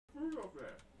off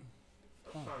there.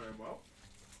 That's not in well.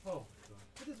 Oh,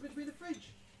 but it's meant to be in the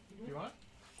fridge. Do you want?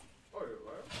 Oh, yeah,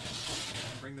 well.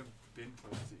 Bring the bin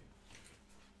close to you.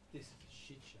 This is a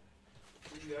shit show.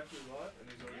 Is he actually live and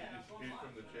he's already disappeared from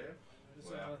the chair?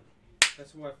 Wow.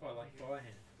 That's why I like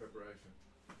Firehand. Preparation.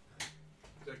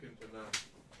 Second to none.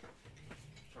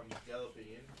 Comes galloping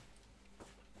in.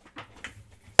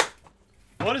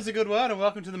 What is a good word, and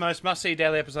welcome to the most must-see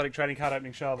daily episodic trading card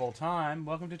opening show of all time.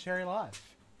 Welcome to Cherry Live.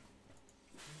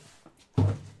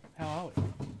 How are we?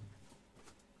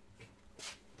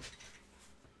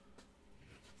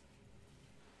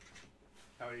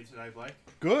 How are you today, Blake?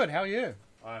 Good, how are you?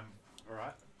 I'm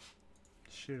alright.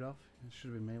 Shoot it off. It should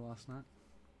have been me last night.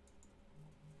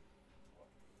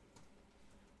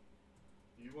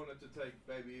 You wanted to take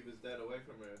baby Eva's dad away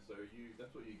from her, so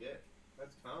that's what you get.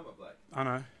 That's karma, Blake. I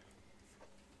know.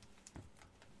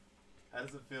 How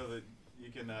does it feel that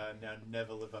you can now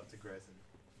never live up to Grayson?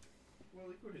 Well,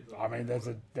 he could his I mean,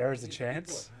 there is a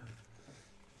chance.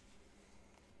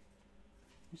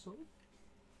 You saw it?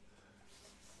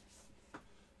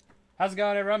 How's it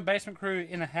going, everyone? Basement crew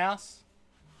in the house.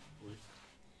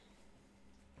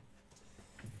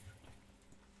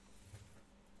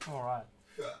 All right.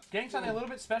 Getting something a little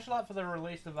bit special up for the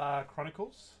release of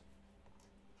Chronicles.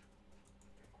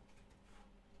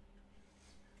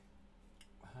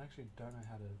 I actually don't know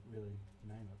how to really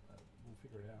name it, but we'll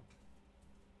figure it out.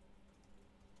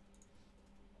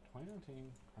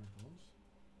 2019 Chronicles.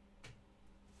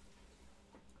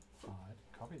 Hide.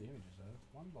 Copy the images though.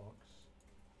 One box.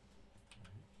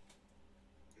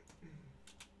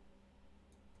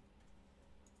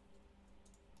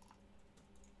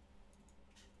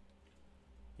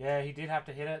 Yeah, he did have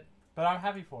to hit it, but I'm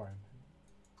happy for him.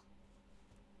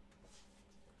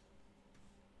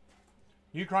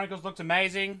 New Chronicles looks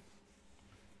amazing,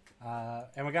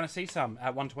 and we're going to see some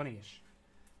at 120-ish.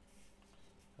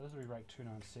 Those will be rate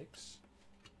 296.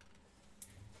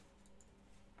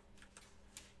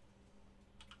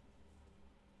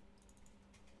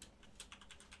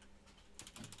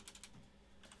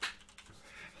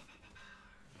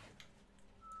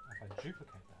 If I duplicate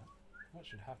that, what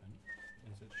should happen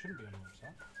is it shouldn't be on the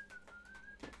website.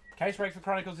 Case break for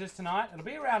Chronicles is tonight. It'll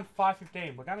be around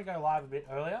 5:15. We're going to go live a bit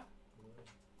earlier.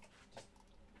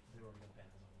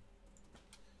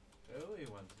 Early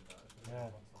ones are Yeah.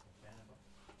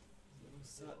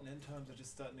 Start and end times are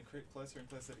just starting to creep closer and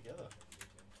closer together.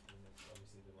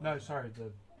 No, sorry,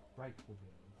 the break will be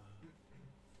early.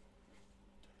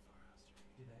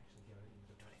 Did they actually go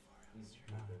into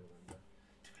 24 hours?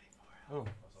 No.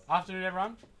 Oh, afternoon,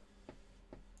 everyone.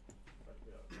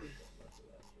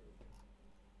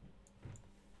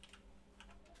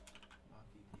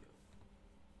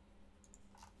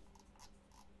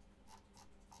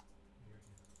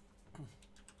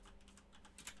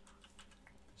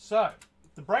 So,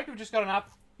 the break we've just gotten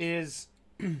up is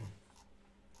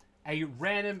a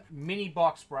random mini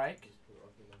box break.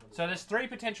 So there's 3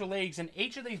 potential leagues, and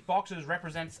each of these boxes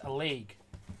represents a league.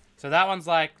 So that one's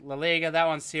like La Liga, that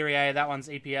one's Serie A, that one's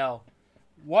EPL.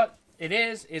 What it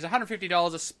is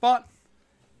 $150 a spot,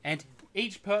 and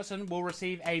each person will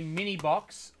receive a mini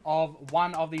box of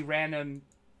one of the random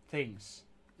things.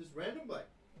 Just random, Blake.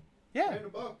 Yeah. Random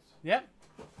box. Yep.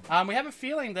 We have a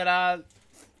feeling that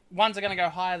ones are going to go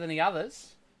higher than the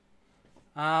others.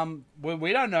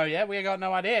 We don't know yet. We got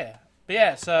no idea. But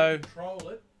yeah, so... We control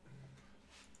it.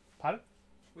 Pardon?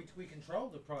 We control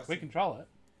the price. We control it.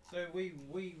 So we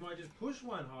might just push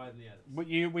one higher than the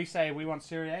others. We say we want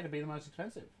Serie A to be the most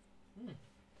expensive.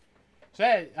 So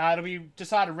yeah, it'll be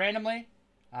decided randomly.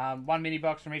 One mini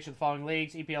box from each of the following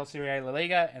leagues: EPL, Serie A, La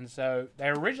Liga, and so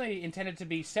they were originally intended to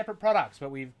be separate products,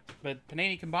 but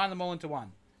Panini combined them all into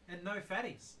one. And no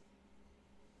fatties.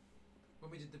 When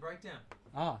we did the breakdown.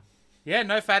 Ah, yeah,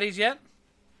 no fatties yet.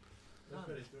 No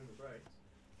fatties doing the breaks.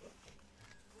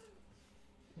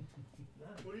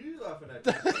 What are you laughing at?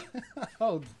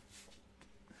 Oh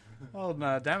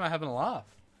no, damn! I'm having a laugh.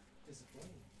 Disappointing.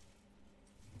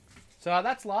 So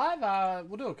that's live.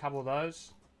 We'll do a couple of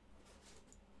those.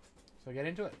 So get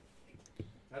into it.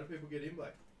 How do people get in,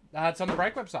 Blake? It's on the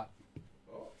break website.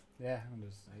 Oh. Yeah,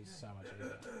 he's so much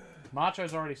easier.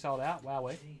 Macho's already sold out. Wow,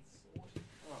 we.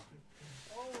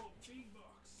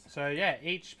 So yeah,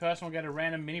 each person will get a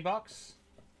random mini box.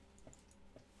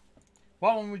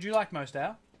 What one would you like most,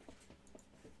 Al?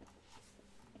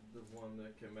 The one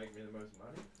that can make me the most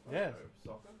money? I Yeah. don't know,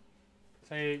 soccer?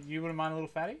 So you wouldn't mind a little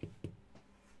fatty?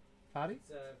 Fatty?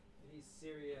 He's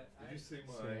Syria. Did you see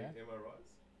my Syria. MRIs?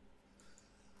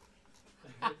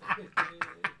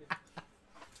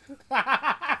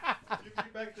 Give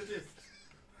me back to this.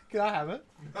 Can I have it?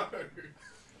 No.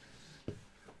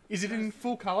 Is it in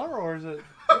full color or is it?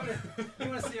 You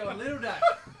want to see our little day?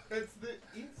 It's the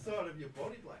inside of your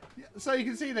body blade. So you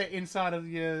can see the inside of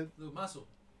your. Little muscle.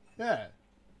 Yeah.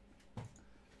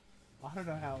 I don't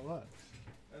know how it works.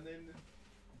 And then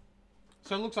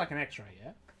So it looks like an X-ray,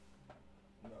 yeah.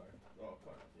 no, oh,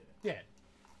 kind of, yeah. Yeah.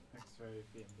 X-ray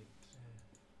bit.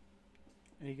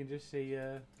 And you can just see.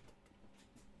 You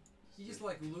just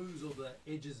like lose all the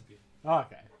edges a bit. Oh,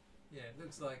 okay. Yeah, it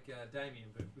looks like Damien,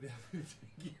 but without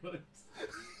 15 kilos.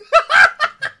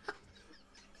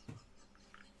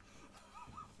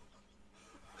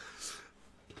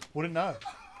 Wouldn't know.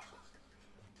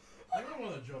 I don't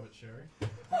want a job at Cherry. I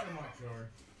think I might go.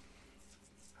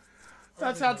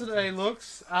 That's how today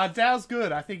looks. Dale's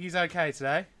good. I think he's okay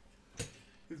today.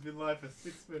 He's been live for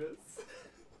 6 minutes.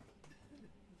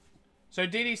 So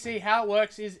DDC, how it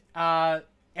works is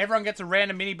everyone gets a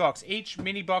random mini box. Each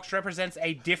mini box represents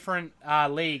a different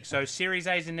league. So Series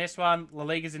A's in this one, La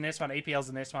Liga's in this one, EPL's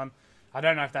in this one. I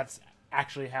don't know if that's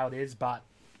actually how it is, but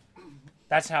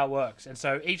that's how it works. And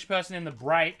so each person in the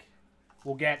break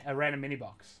will get a random mini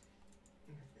box.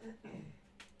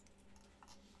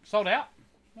 Sold out.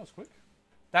 That was quick.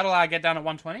 That'll get done at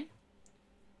 120.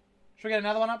 Should we get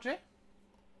another one up, Jay?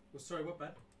 Well, sorry, what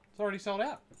bad? It's already sold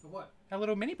out. Of what? Our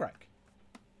little mini break.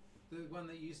 The one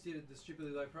that you just did at the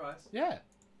stupidly low price? Yeah.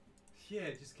 Yeah,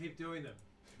 just keep doing them.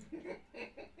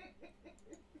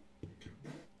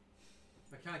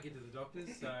 I can't get to the doctors,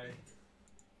 so...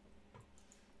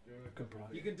 Good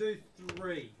price. You can do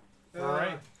 3.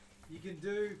 Three. You can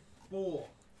do 4.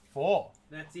 4.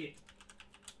 That's it.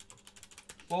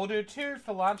 Well, we'll do 2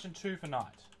 for lunch and 2 for night.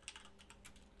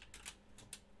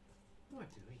 What am I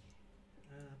doing?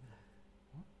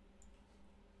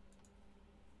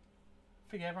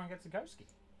 Figure everyone gets a go ski.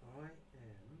 I am...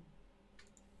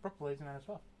 Brooke believes in that as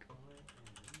well.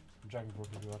 I'm joking, Brooke,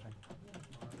 if you're watching. I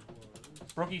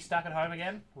was... Brookie stuck at home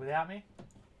again without me.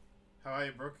 How are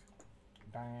you, Brooke?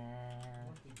 Bang.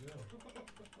 Lucky girl.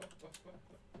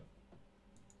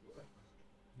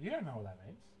 You don't know what that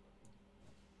means.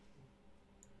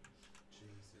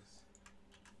 Jesus.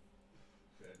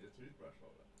 Yeah, your toothbrush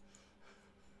holder.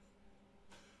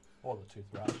 Or the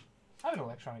toothbrush. I have an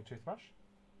electronic toothbrush.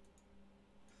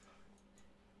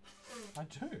 I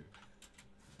do.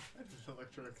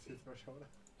 Electronic toothbrush holder.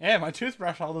 Yeah, my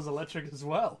toothbrush holder's electric as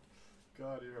well.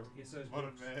 God, you're Yes, those a modern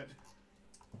books. man.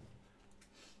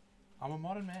 I'm a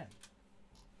modern man.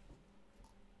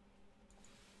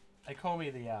 They call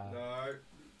me the, No.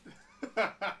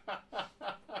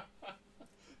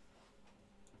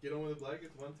 Get on with it, Blake.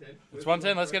 It's 110. It's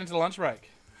 110. Let's get into the lunch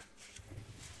break.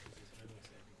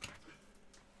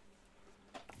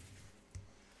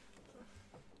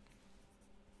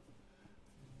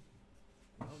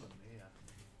 Mamma mia.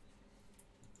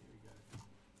 Here we go.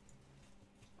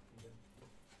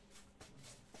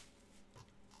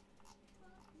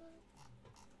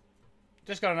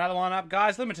 Just got another one up,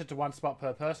 guys. Limited to 1 spot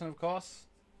per person, of course.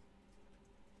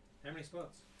 How many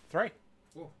spots? 3.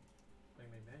 Bang, bang,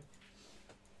 bang.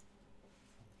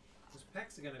 Those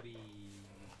packs are going to be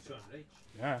 200 each.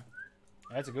 Yeah.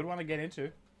 That's a good one to get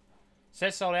into.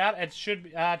 Says sold out. It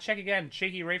should check again.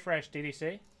 Cheeky refresh,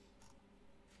 DDC.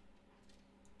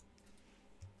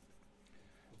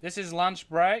 This is lunch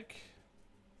break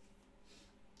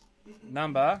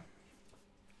number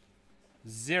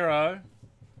 0,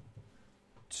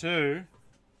 2,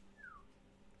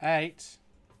 8,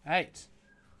 8.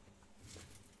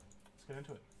 Let's get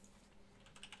into it.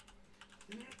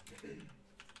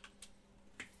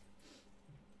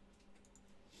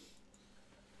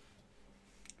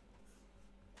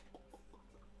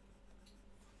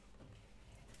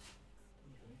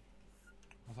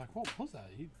 I was like, what was that?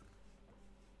 Drinking.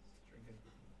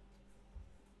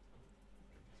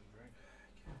 Some drink.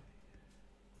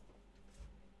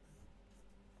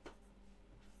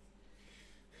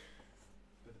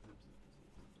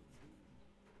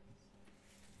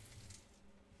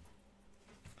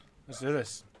 Let's do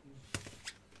this.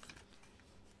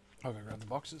 I'll go grab the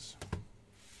boxes.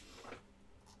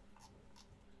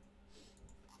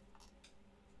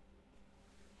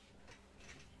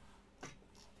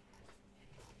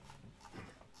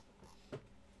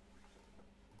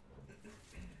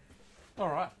 All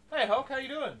right. Hey, Hulk, how you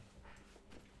doing?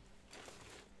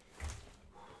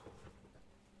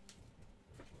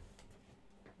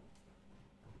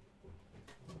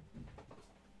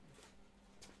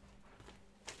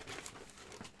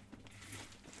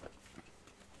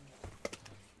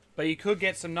 But you could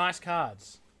get some nice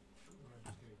cards.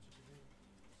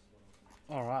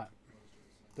 All right.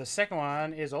 The second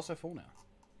one is also full now.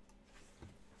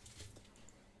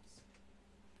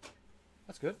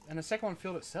 That's good. And the second one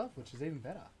filled itself, which is even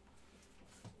better.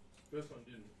 First one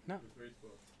didn't. No. The 3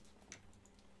 spot.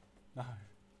 No. Nice.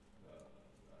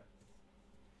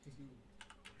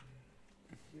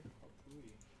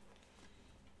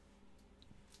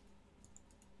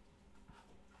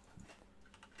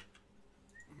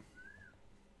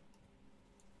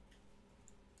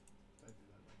 Don't do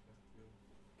that like that.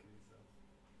 You'll kill yourself.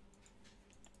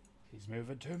 He's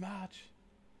moving too much.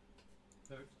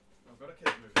 I've got to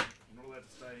keep moving. I'm not allowed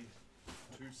to stay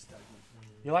too stagnant.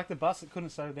 You're like the bus that couldn't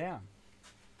slow down.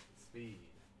 Speed.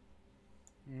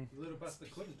 Mm. The little bus that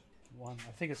couldn't. One.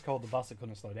 I think it's called the bus that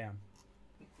couldn't slow down.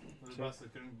 The Sure. bus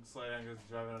that couldn't slow down because it's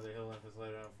driving up the hill, and if it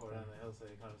slowed down, fall down the hill, so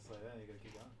you can't slow down, you gotta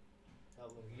keep going. That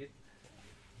little hit.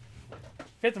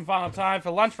 Fifth and final time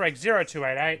for lunch break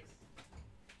 0288.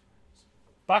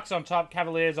 Bucks on top,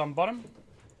 Cavaliers on bottom.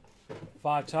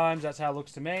 5 times, that's how it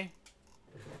looks to me.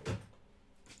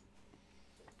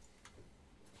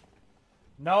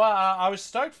 Noah, I was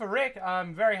stoked for Rick.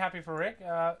 I'm very happy for Rick.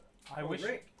 I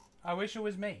wish it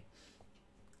was me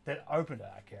that opened it.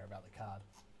 I care about the card.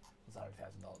 It's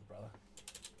 $100,000, brother.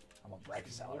 I'm on breaker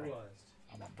salary. Immortalized.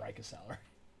 I'm on breaker salary.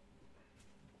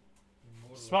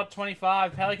 Immortalized. Spot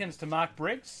 25, Pelicans to Mark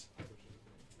Briggs. I'm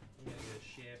going to get a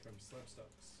share from Slabstocks.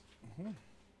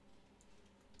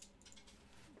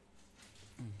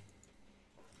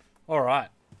 All right,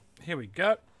 here we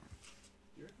go.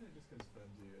 You reckon it just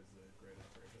confirms you as the great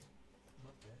operator?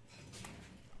 Not bad.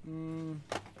 I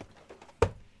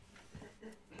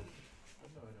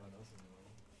don't know anyone else in the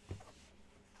world.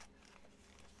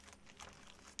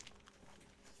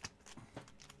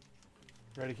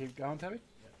 Ready to keep going, Tabby?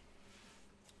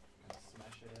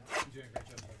 Smash it out. You're doing a great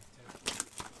job,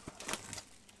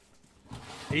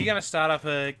 Ted. Are you going to start up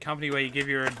a company where you give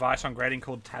your advice on grading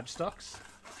called Tab Stocks?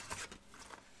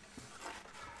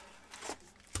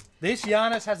 This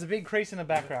Giannis has a big crease in the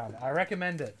background. I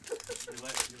recommend it. You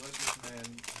let this man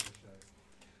on the show.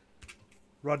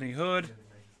 Rodney Hood, He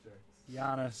makes jokes.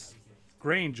 Giannis,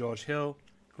 Green George Hill,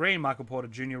 Green Michael Porter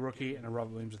Jr. rookie, and a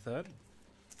Robert Williams III.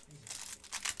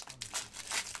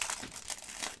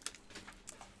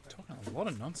 Talking a lot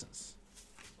of nonsense.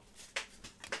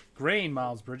 Green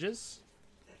Miles Bridges,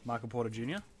 Michael Porter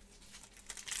Jr.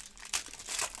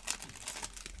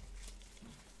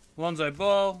 Lonzo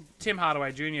Ball, Tim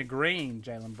Hardaway Jr., Green,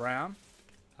 Jaylen Brown,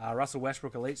 Russell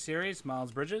Westbrook Elite Series,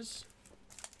 Miles Bridges.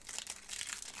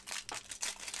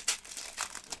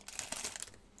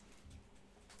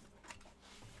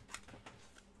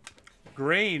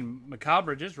 Green, Mikal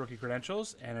Bridges, rookie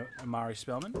credentials, and Amari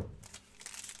Spellman.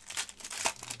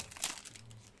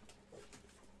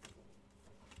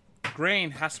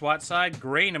 Green, Hass Whiteside,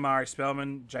 Green, Amari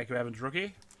Spellman, Jacob Evans,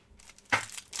 rookie.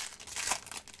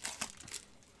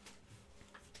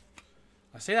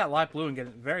 I see that light blue and get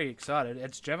very excited.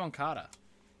 It's Javon Carter.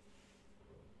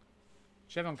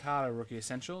 Javon Carter, rookie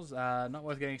essentials. Not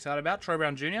worth getting excited about. Troy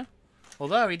Brown Jr.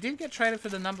 Although he did get traded for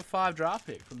the number 5 draft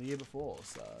pick from the year before,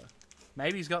 so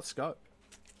maybe he's got scope.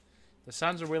 The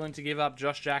Suns are willing to give up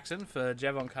Josh Jackson for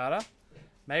Javon Carter.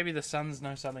 Maybe the Suns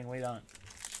know something we don't.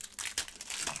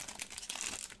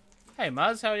 Hey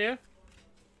Muzz, how are you?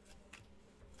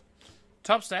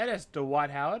 Top status, Dwight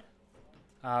Howard.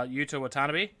 Yuta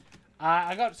Watanabe.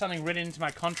 I got something written into my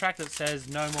contract that says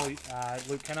no more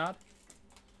Luke Kennard.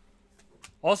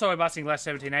 Also, we're busting less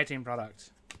 17-18 products.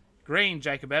 Green,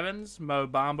 Jacob Evans, Mo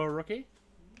Bamba rookie.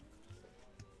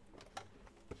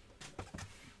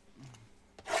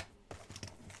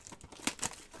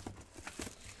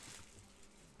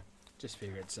 Just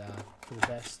figure it's for the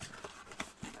best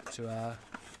to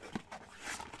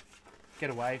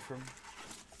get away from.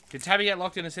 Did Tabby get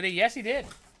locked in the city? Yes, he did.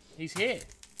 He's here.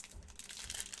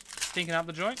 Stinking up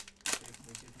the joint.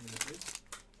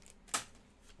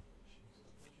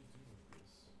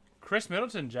 Chris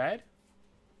Middleton, Jade.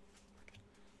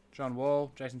 John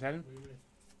Wall, Jason Tatum.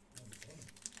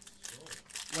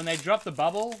 When they dropped the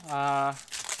bubble,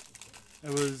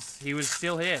 he was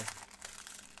still here.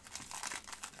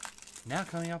 Now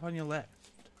coming up on your left.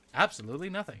 Absolutely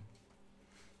nothing.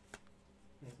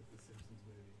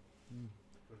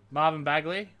 Marvin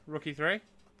Bagley, rookie 3.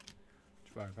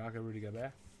 Jabari Parker, Rudy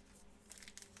Gobert.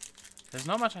 There's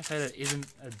not much I say that isn't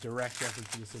a direct reference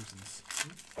to The Simpsons.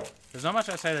 There's not much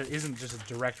I say that isn't just a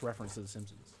direct reference to The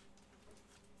Simpsons.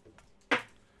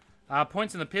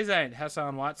 Points in the Piz ain't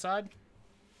Hassan Whiteside. Is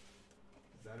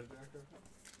that a direct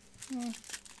reference?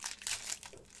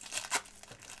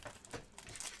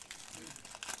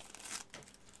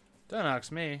 Don't ask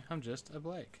me. I'm just a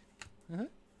Blake.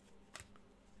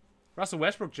 Russell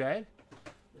Westbrook, Jade.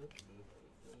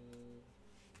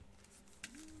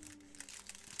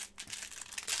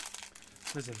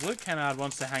 Listen, if Luke Kennard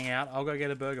wants to hang out, I'll go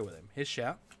get a burger with him. His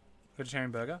shout.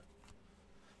 Vegetarian burger.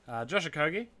 Josh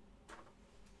Okogie.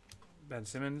 Ben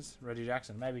Simmons. Reggie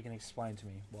Jackson. Maybe you can explain to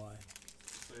me why.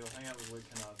 So you'll hang out with Luke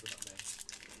Kennard, but not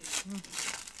me.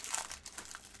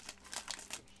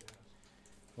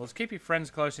 Well, let's keep your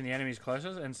friends close and the enemies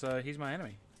closer, and so he's my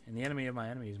enemy. And the enemy of my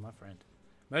enemy is my friend.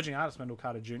 Emerging artist Mendel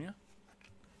Carter Jr.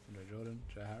 Andre Jordan.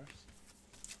 Joe Harris.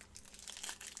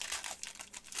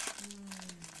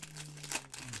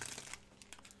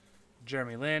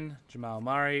 Jeremy Lin. Jamal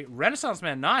Murray. Renaissance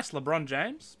man. Nice. LeBron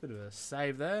James. Bit of a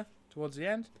save there towards the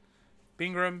end.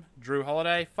 Bingram. Drew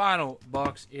Holiday. Final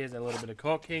box is a little bit of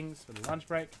Court Kings for the lunch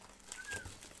break.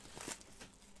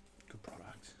 Good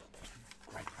product.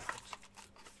 Great product.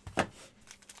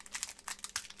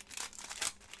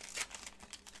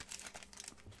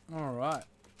 All right.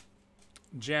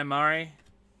 Jam Murray.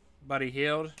 Buddy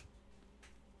Hield.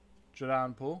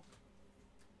 Jordan Poole.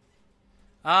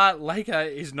 Laker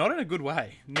is not in a good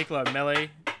way. Nicola Melli.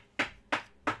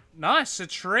 Nice.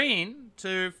 Citrine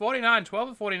to 49. 12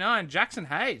 of 49. Jackson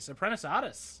Hayes. Apprentice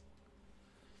artist.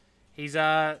 He's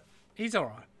alright.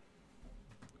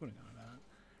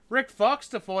 Rick Fox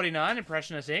to 49.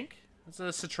 Impressionist Inc. It's a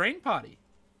Citrine party.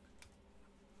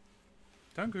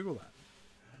 Don't Google that.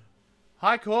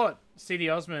 High Court. CD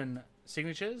Osman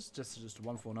signatures. Just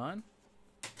 149.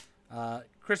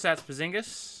 Chris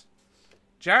Porzingis.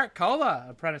 Jarrett Culver,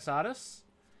 apprentice artist.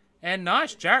 And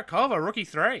nice, Jarrett Culver, rookie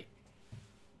 3.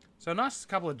 So a nice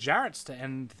couple of Jarretts to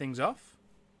end things off.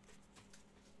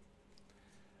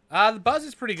 The buzz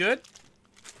is pretty good.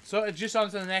 So it's just on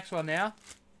to the next one now.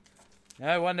 You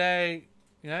know, one day,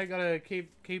 you know, gotta keep.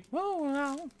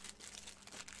 Whoa.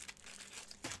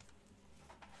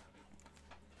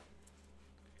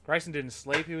 Grayson didn't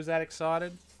sleep, he was that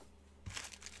excited.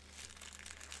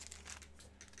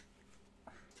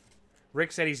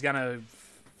 Rick said he's going to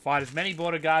fight as many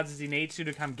border guards as he needs to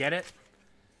come get it,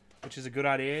 which is a good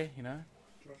idea, you know.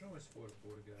 Josh always fought a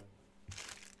border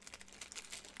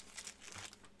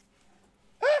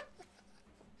guard.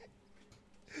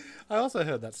 I also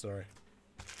heard that story.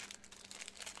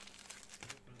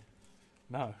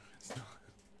 No, it's not.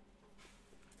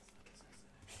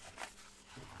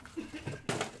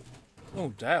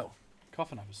 Oh, Dale.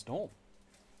 Coughing up a storm.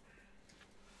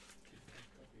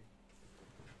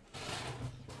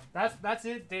 That's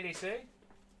it, DDC.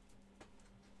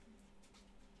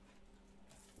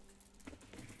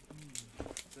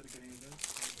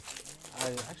 I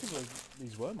actually believe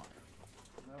these were mine.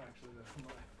 No, actually, they're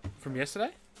mine. From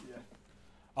yesterday? Yeah.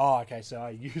 Oh, okay, so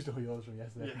I used all yours from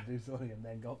yesterday Yeah. to do sorting and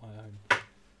then got my own.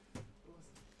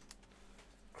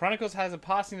 Chronicles has a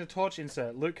passing the torch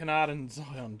insert. Luke Kennard and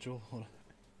Zion Jewel.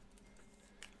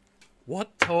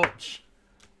 What torch?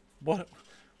 What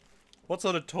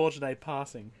sort of torch are they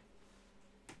passing?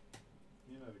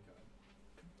 You know the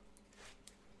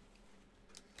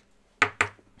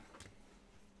card.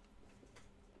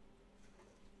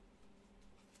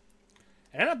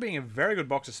 It ended up being a very good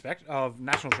box of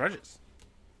National Treasures.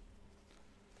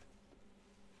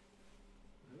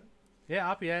 Really?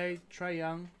 Yeah, RPA, Trae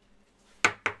Young,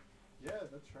 Yeah,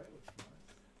 that's right.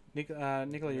 Looks nice.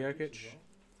 Nikola Jokic, As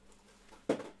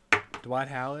well. Dwight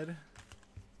Howard.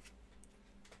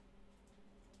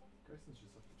 Grayson's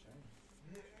just off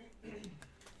the chain.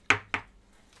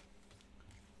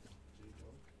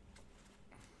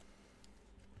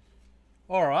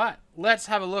 All right, let's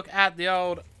have a look at the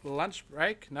old lunch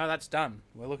break. No, that's done.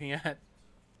 We're looking at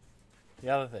the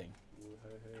other thing,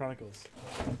 Chronicles.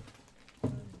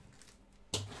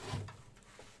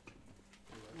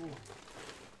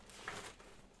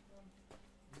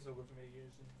 Is it good for me to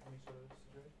use in any sort of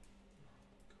situation?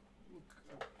 Look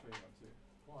up between one too.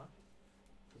 Why?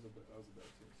 Because I was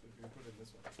about to. So if you can put it in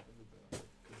this one, it'll be better.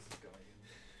 Because this is going in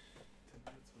 10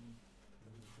 minutes when.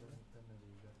 Then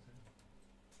maybe you got to.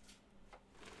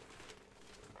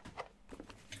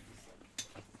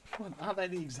 What, aren't they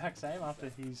the exact same after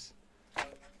he's...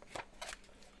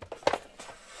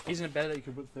 Isn't it better that you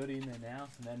could put 30 in there now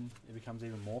and then it becomes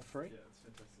even more free? Yeah, it's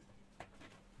fantastic.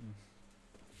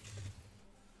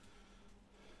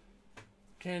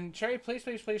 Can Cherry please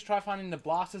try finding the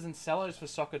blasters and cellos for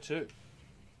soccer too?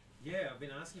 Yeah, I've been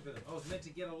asking for them. I was meant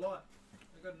to get a lot.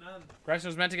 I got none. Grayson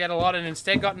was meant to get a lot and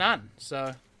instead got none,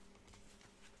 so...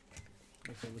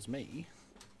 If it was me...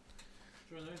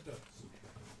 Which one of those dogs?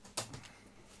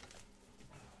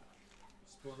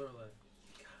 Spoiler alert.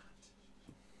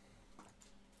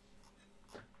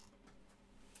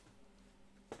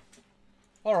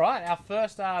 Alright, our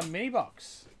first mini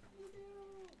box.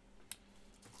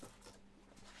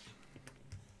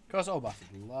 Cause all busted.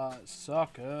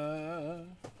 Soccer.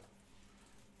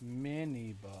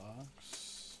 Mini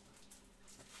box.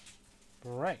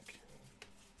 Break.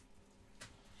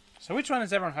 So which one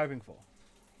is everyone hoping for?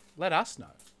 Let us know.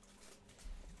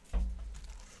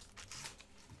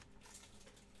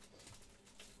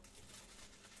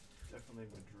 Definitely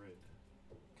Madrid.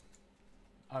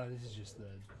 Oh, no, this is just the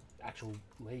actual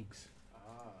leagues.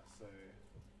 Ah, so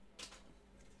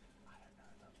I don't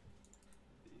know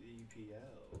the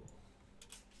EPL.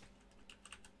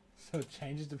 So it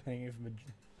changes depending if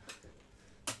Madrid.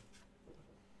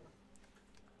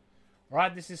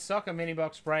 Alright, this is soccer mini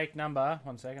box break number.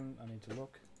 1 second, I need to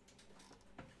look.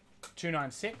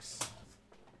 296.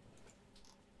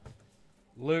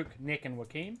 Luke, Nick, and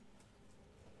Joaquin.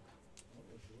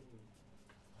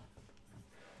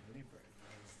 Mini break.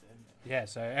 I understand that. Yeah,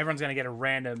 so everyone's going to get a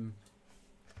random.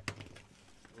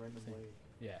 Random league.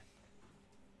 Yeah.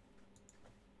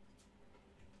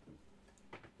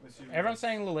 Assuming Everyone's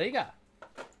that's- saying La Liga.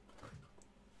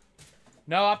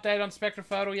 No update on Spectra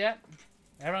photo yet.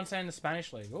 Everyone's saying the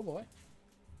Spanish league. Oh boy.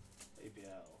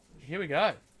 APL. Here we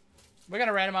go. We're going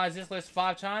to randomize this list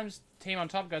 5 times. Team on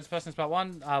top goes to person in spot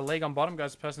 1. League on bottom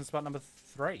goes to person in spot number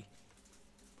 3.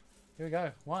 Here we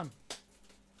go. 1,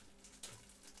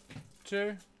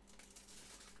 2,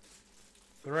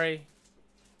 3,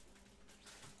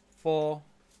 4.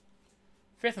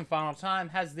 5th and final time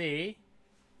has the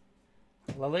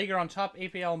La Liga on top,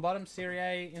 EPL on bottom, Serie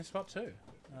A in spot 2.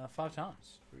 5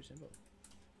 times. Pretty simple.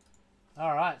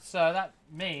 Alright, so that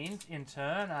means, in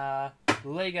turn,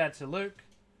 Liga to Luke,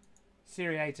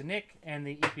 Serie A to Nick, and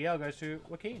the EPL goes to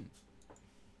Joaquin.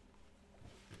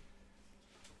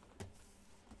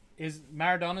 Is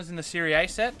Maradona's in the Serie A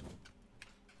set?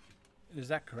 Is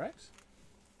that correct?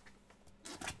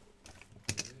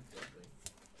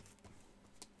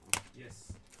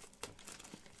 Yes.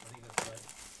 I think that's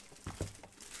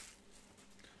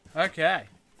right. Okay.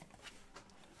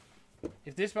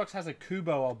 If this box has a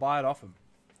Kubo, I'll buy it off him.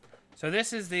 So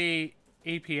this is the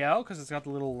EPL, because it's got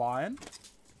the little lion.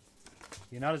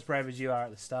 You're not as brave as you are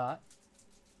at the start.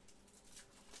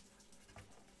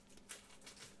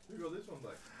 Who got this one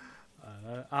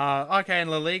back? Okay,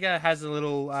 and La Liga has a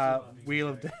little wheel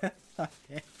of death.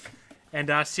 Okay.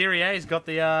 And Serie A's got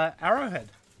the arrowhead.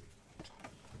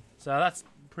 So that's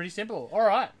pretty simple. All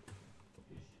right.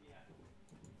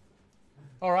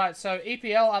 All right, so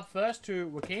EPL up first to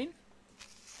Joaquin.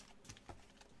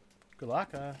 Good luck.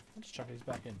 I'll just chuck these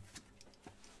back in.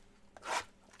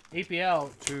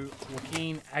 EPL to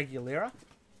Joaquin Aguilera.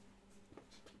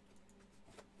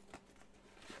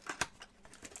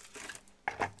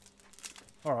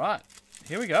 All right,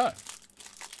 here we go.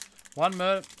 1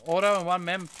 auto and 1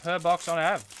 mem per box on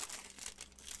average.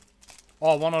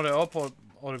 Oh, 1 auto or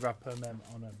autograph per mem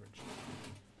on average.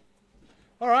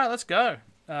 All right, let's go.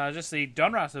 Just the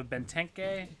Donruss of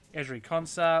Benteke, Ezri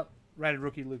Konsa, rated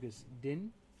rookie Lucas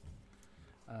Din,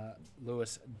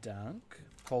 Lewis Dunk,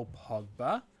 Paul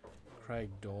Pogba, Craig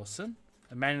Dawson,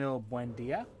 Emmanuel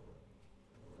Buendia,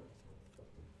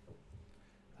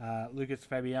 Lucas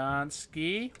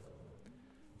Fabianski,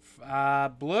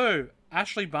 blue,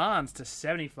 Ashley Barnes to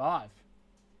 75.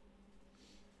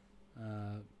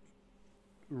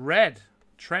 Red,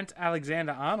 Trent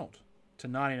Alexander-Arnold to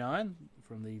 99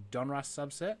 from the Donruss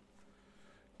subset.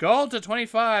 Gold to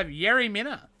 25, Yerry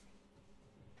Minna.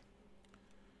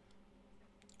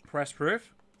 Press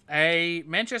proof. A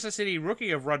Manchester City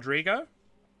rookie of Rodrigo.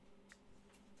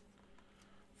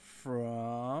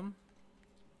 From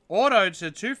auto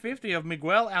to 250 of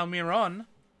Miguel Almiron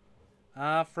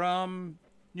from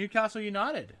Newcastle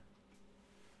United.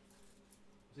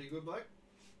 Is he good, Blake?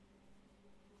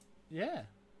 Yeah.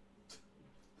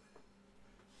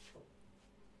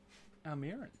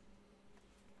 Almiron.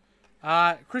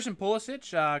 Christian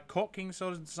Pulisic, Court King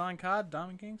sort of design card,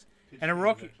 Diamond Kings. And a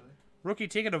rookie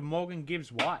ticket of Morgan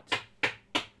Gibbs White.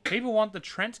 People want the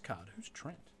Trent card. Who's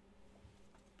Trent?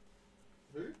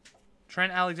 Who?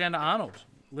 Trent Alexander-Arnold,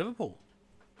 Liverpool.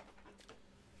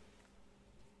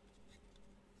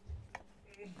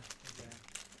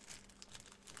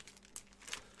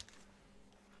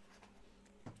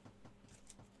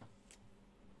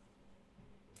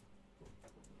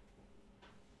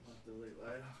 I'll delete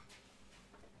later.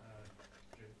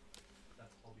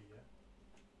 That's hobby,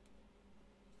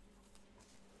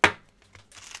 yeah.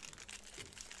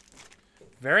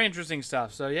 Very interesting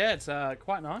stuff. So yeah, it's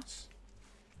quite nice.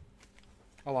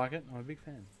 I like it. I'm a big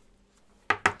fan.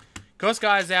 Of course,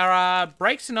 guys, our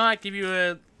breaks tonight give you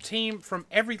a team from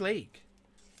every league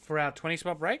for our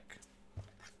 20-spot break.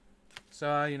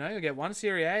 So, you know, you'll get 1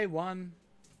 Serie A, 1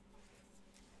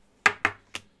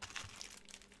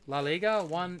 La Liga,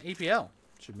 1 EPL.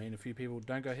 Should mean a few people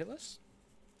don't go hitless.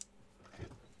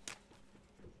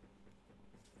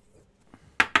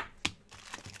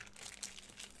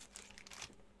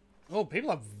 Oh,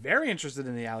 people are very interested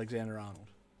in the Alexander Arnold.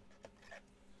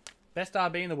 Best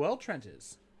RB in the world, Trent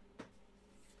is.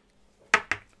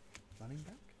 Running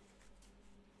back?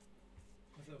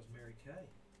 I thought it was Mary Kay.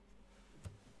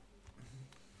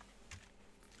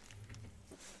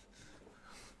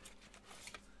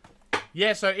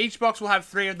 Yeah, so each box will have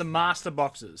 3 of the master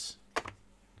boxes.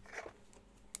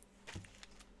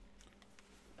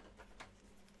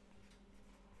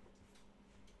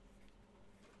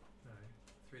 No,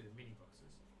 3 of the mini boxes.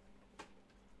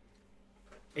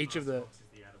 Each of Master the box is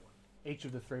the outer one. each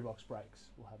of the 3-box breaks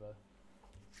will have a.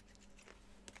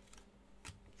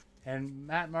 And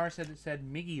Matt Morris said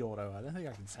Miggy Auto. I don't think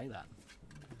I can say that.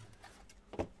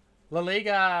 La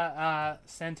Liga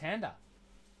Santander.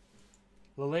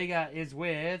 La Liga is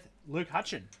with Luke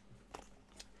Hutchin.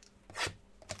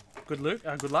 Good Luke.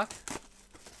 Good luck.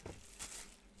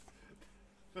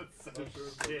 That's so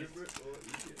Deliberate or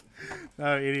idiot?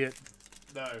 No, idiot.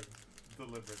 No,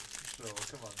 deliberate. Sure,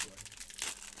 come on,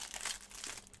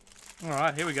 boy. All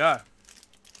right, here we go.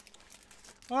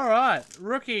 All right,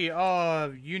 rookie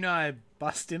of Unai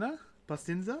Bustinza.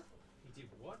 He did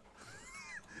what?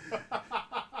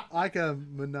 Ika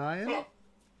Manayan.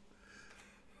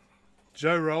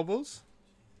 Joe Robles.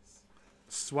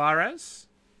 Suarez.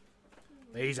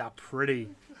 These are pretty.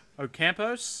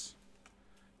 Ocampos.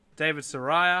 David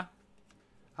Soraya.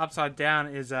 Upside down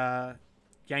is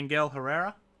Yangel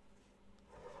Herrera.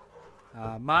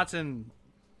 Martin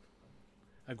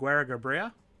Aguero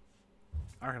Gabria.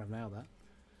 I reckon I've nailed that.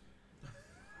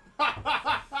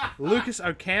 Lucas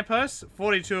Ocampos,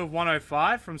 42 of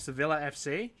 105 from Sevilla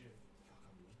FC.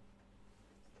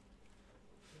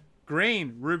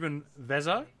 Green, Ruben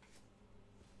Vezo.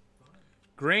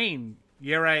 Green,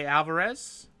 Yere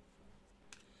Alvarez.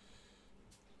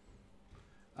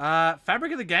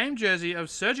 Fabric of the Game jersey of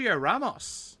Sergio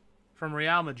Ramos from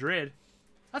Real Madrid.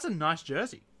 That's a nice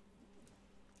jersey.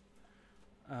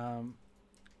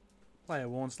 Player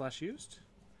worn / used.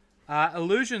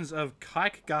 Illusions of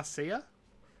Kike Garcia.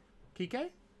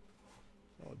 Kike?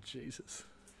 Oh, Jesus.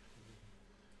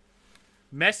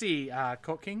 Messi,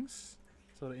 Court Kings.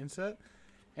 Sort of insert.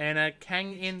 And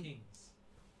Kang In... Kings.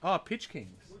 Oh, Pitch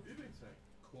Kings. What have you been saying?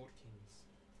 Court Kings.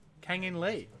 Kang In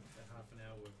Lee. That half an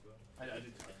hour worth of I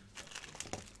did try.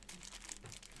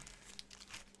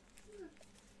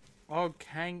 Oh,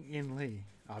 Kang In Lee.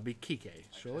 Oh, it'd be Kike,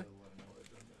 surely.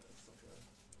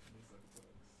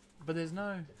 But there's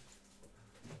no...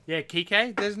 Yeah,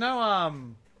 Kike. There's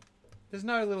no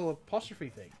little apostrophe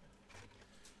thing.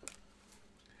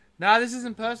 No, this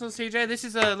isn't personal, CJ. This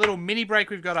is a little mini break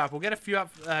we've got up. We'll get a few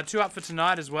up, 2 up for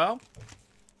tonight as well.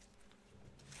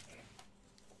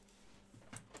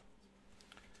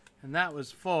 And that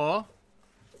was for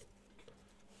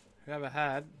whoever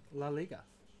had La Liga.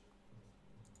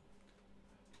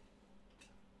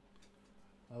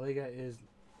 La Liga is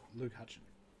Luke Hutchin.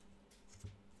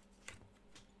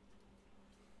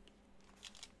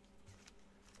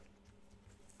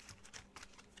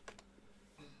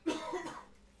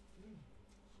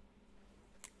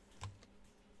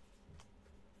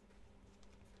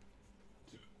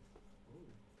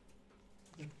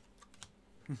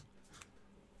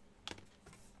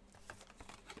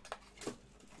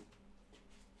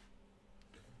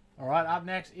 All right, up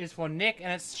next is for Nick,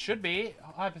 and it should be,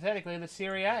 hypothetically, the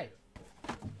Serie A.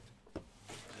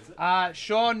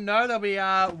 Sean, no, there'll be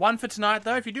 1 for tonight,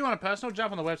 though. If you do want a personal,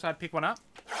 jump on the website, pick one up.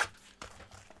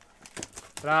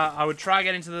 But I would try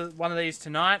get into one of these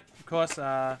tonight. Of course,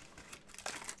 all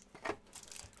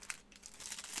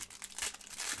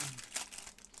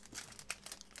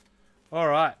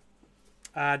right.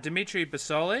 Dimitri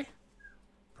Basoli,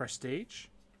 Prestige.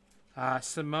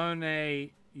 Simone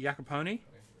Jacoponi.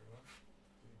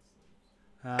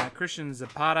 Christian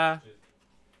Zapata.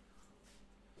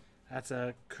 That's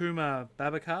a Kuma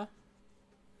Babacar.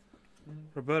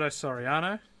 Roberto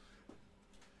Soriano.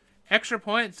 Extra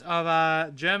points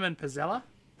of German Pizzella.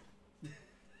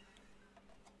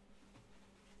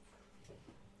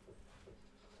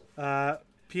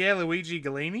 Pierluigi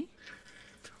Gallini.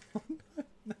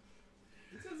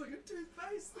 It sounds like a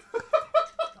toothpaste.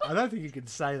 I don't think you can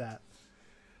say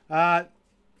that.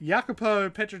 Jacopo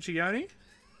Petrocchioni.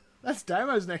 That's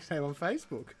Damo's next name on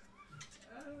Facebook.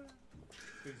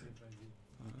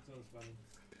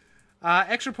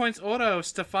 Extra points auto of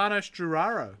Stefano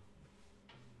Struraro.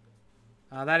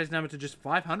 That is numbered to just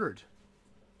 500.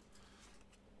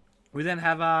 We then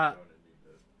have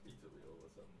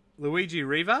Luigi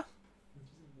Riva.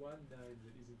 One name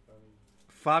that isn't funny.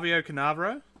 Fabio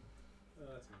Cannavaro. Oh,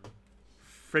 that's good.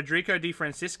 Federico Di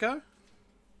Francisco.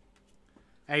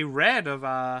 A red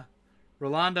of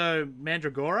Rolando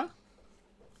Mandragora.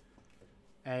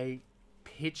 a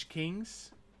Pitch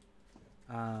Kings,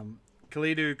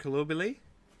 Khalidou Koulibaly,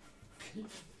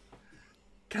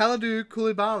 Kalidou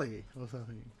Koulibaly or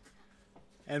something,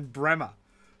 and Bremer.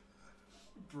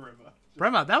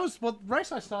 Bremer. That was what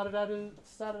race I started as in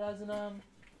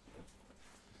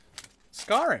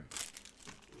Skyrim.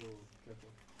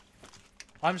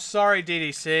 I'm sorry,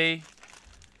 DDC.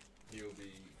 He'll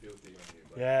be filthy on you.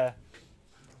 But Yeah.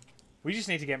 We just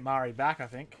need to get Mari back, I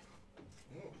think.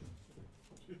 Oh.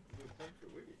 Thanks for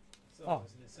wiki. Oh.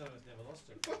 Someone's never lost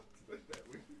it. What's that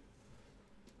wiki?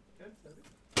 Can't say it.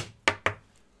 So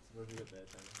what have you got there,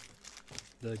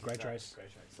 Tony? The Great Trace.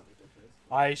 Great Trace. Something different.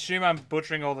 I assume I'm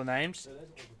butchering all the names. So those are all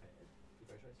prepared. The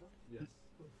Great Tracer? Yes.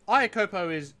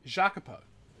 Iacopo is Jacopo.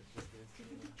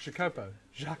 Jacopo.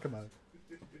 Giacomo.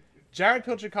 Jared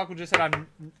Pilcher-Cockle just said I'm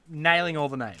nailing all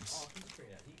the names. Oh, I can just bring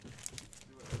it out here.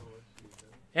 Do whatever works for you,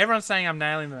 Tony. Everyone's saying I'm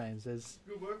nailing the names. There's...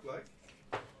 Good work, Blake.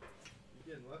 You're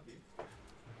getting lucky.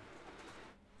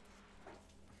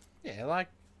 Yeah, like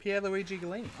Pierluigi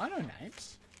Galini. I know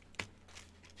names.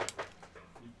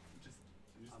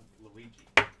 Luigi.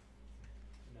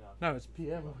 No, it's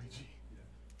Pierluigi.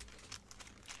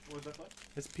 What was that like?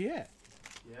 It's Pierre.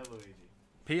 Yeah, Luigi.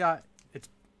 P-I... It's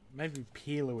maybe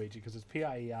Pierluigi because it's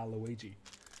P-I-E-R Luigi.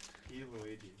 Here,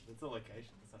 Luigi. That's a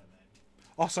location. That's not a name.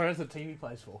 Oh, sorry, that's the team he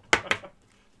plays for.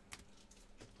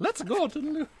 Let's go to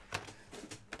the...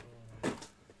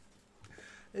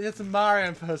 It's a Mario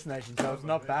impersonation, so it's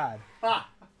not bad.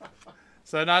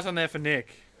 So nice one there for Nick.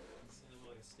 It sounded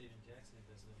more like a Stephen Jackson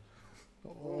impersonation.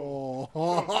 Oh.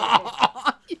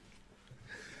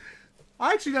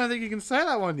 I actually don't think you can say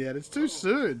that one yet. It's too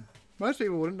soon. Most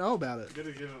people wouldn't know about it. You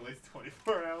gotta give it at least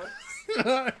 24 hours.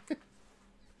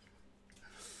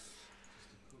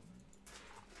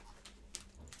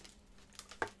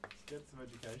 Get some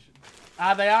education.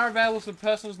 They are available for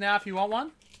personals now if you want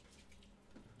one.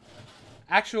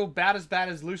 Actual about as bad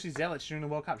as Lucy Zelich during the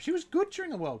World Cup. She was good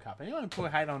during the World Cup. Anyone who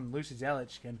put hate on Lucy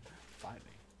Zelich can fight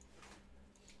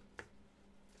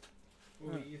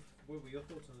me. What were your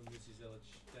thoughts on the Lucy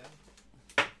Zelich, Dad?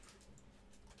 I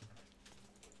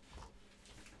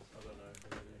don't know.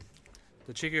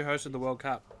 The chick who hosted the World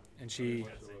Cup, and she,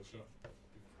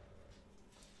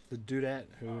 the dudette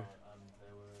who, They were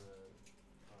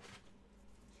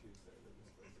Tuesday.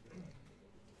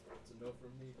 It's a no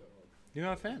from me, though. you're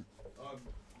not a fan. I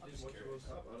didn't watch the World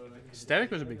Cup. I don't know.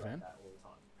 Stevic was a big fan.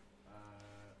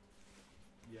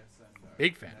 Yes and no.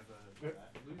 Big fan. Never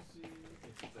Lucy.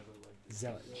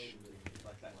 Zelich.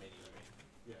 Like that many,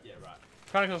 you mean? Yeah, right.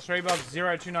 Chronicles 3 box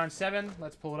 0297.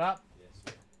 Let's pull it up. Yes.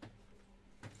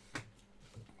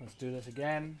 Let's do this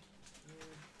again.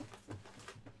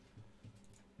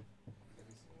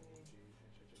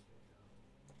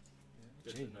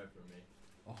 Just a no from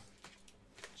me.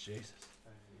 Jesus.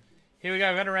 Here we go.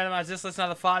 We're going to randomize this list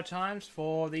another 5 times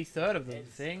for the third of the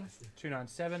thing.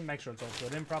 297. Make sure it's all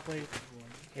filled in properly.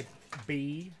 It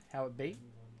be how it be.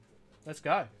 Let's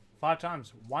go. 5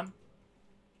 times. 1,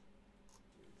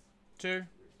 2,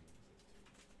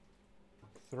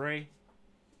 3,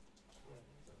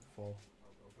 4.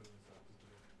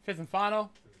 5th and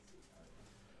final.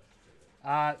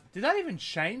 Did that even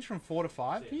change from 4 to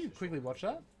 5? Can you quickly watch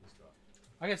that?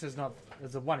 I guess there's not.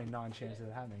 There's a 1 in 9 chance of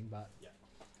it happening, but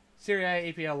Serie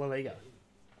A, EPL, La Liga.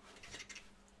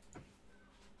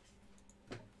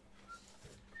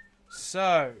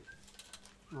 So,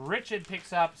 Richard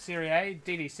picks up Serie A,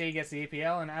 DDC gets the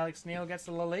EPL, and Alex Neil gets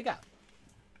the La Liga.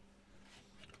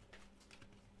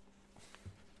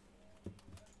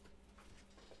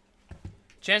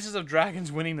 Chances of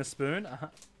Dragons winning the spoon?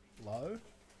 Low.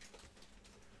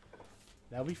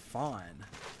 They'll be fine.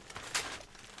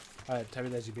 Alright, Toby,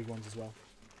 there's your big ones as well.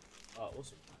 Oh,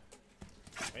 awesome.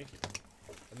 Thank you.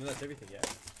 And then that's everything, yeah?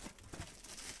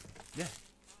 Yeah.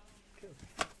 Cool.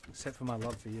 Except for my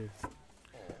love for you.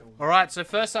 Alright, so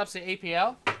first up's the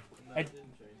EPL. No, I- it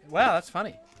didn't change. Wow, that's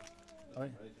funny. I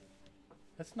mean, Amazing.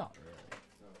 that's not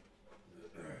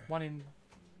really. 1 in...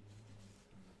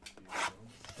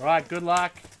 Alright, good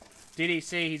luck.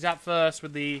 DDC, he's up first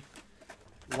with the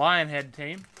Lionhead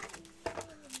team.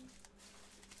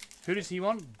 Who does he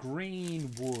want?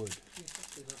 Greenwood. It's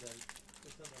actually not that.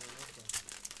 It's not that enough, though.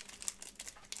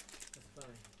 That's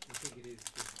funny. I think it is.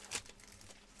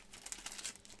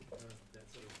 That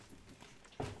sort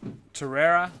of.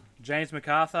 Torreira, James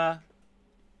MacArthur,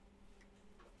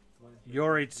 One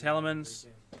Yuri Telemans.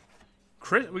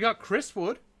 Chris, we got Chris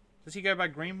Wood. Does he go by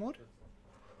Greenwood?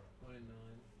 1 in 9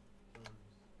 times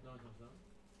 9 times 9.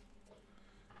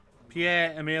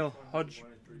 Pierre-Emile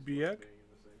Hojbjerg.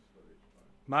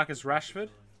 Marcus Rashford.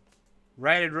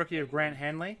 Rated rookie of Grant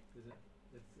Hanley.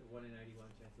 That's a 1 in 81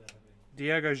 chance of that happening.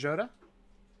 Diogo Jota. Is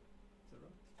that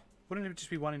right? Wouldn't it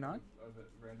just be 1 in 9? Of it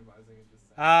randomizing and just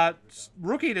saying every S- time.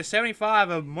 rookie to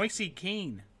 75 of Moise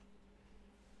Keane.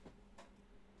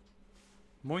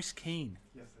 Moise Keane.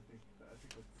 Yes, I think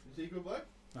that's. Is he good, bloke?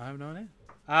 I have no idea.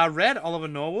 Red, Oliver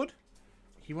Norwood.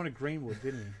 He wanted Greenwood,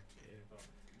 didn't he? Yeah, but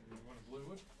you want a blue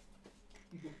wood?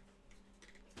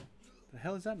 The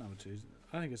hell is that number 2? I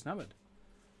don't think it's numbered.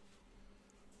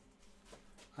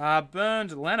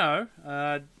 Burned Leno.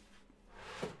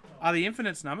 Are the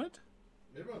infinites numbered?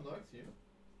 Everyone likes you.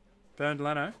 Burned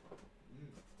Leno.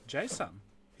 Jason.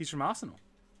 He's from Arsenal.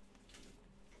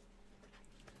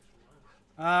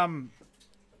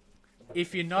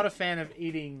 If you're not a fan of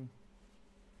eating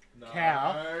No.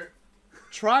 Cow.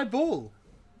 try Bull.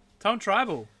 Tom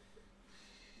Tribal.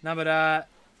 Numbered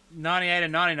 98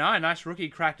 and 99. Nice rookie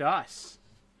cracked ice.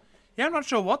 Yeah, I'm not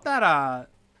sure what that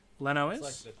Leno is.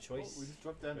 It's like the choice. We just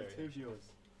dropped down to 2 viewers.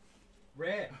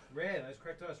 Rare. Those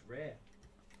cracked ice, rare.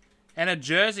 And a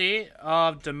jersey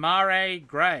of Damare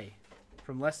Gray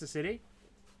from Leicester City.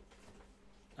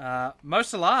 Mo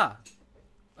Salah.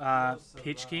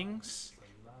 Pitch Kings.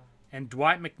 And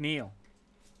Dwight McNeil.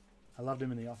 I loved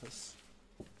him in The Office.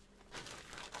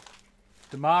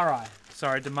 Damari.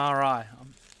 Sorry, Damari.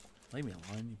 Leave me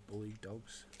alone, you bully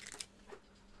dogs.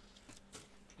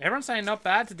 Everyone's saying not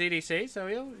bad to DDC,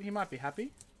 so he might be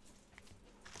happy.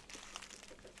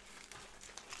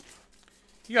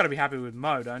 You got to be happy with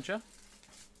Mo, don't you?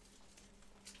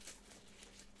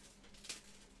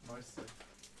 Mostly.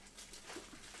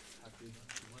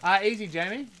 Happy. Easy,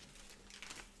 Jamie.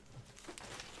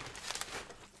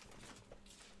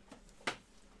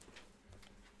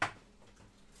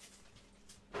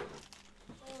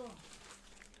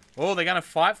 Oh, they're going to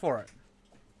fight for it.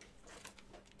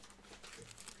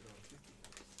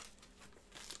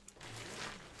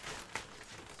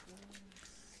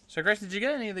 So, Grace, did you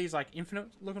get any of these, like,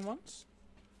 infinite-looking ones?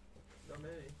 Not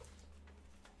many.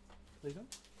 These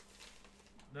ones?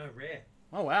 No, rare.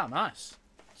 Oh, wow, nice.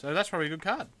 So that's probably a good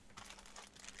card.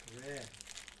 Rare.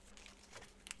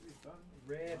 Pretty fun.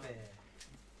 Rare Wow. bear.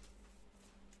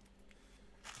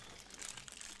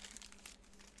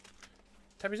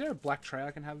 Tab, is there a black tray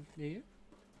I can have near you?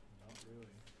 Not really.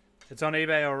 It's on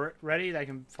eBay already. They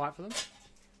can fight for them.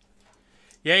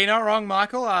 Yeah, you're not wrong,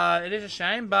 Michael. It is a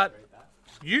shame, but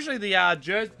usually the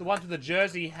the ones with the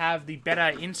jersey have the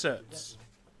better inserts.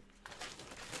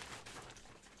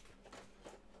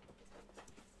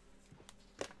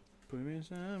 Put me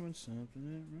inside when something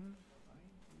ain't right.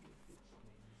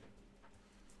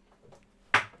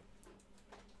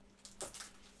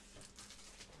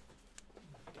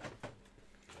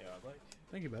 Yeah, I'd like.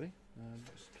 Thank you, buddy.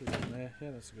 Just keep it in there.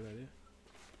 Yeah, that's a good idea.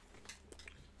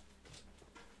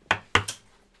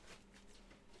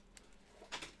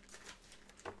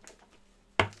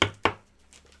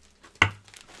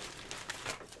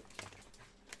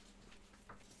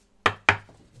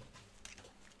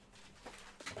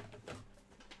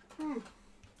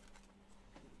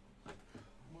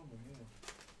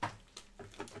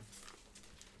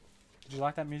 Did you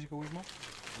like that musical Wismore?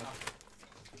 No.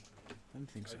 I didn't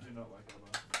think so. I do not like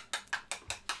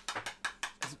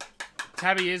it.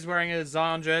 Tabby is wearing a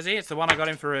Zion jersey. It's the one I got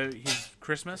him for his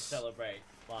Christmas. Celebrate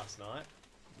last night.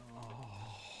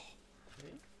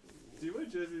 Do you wear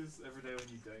jerseys every day when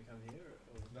you don't come here?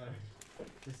 Or? No.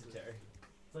 Dysentery.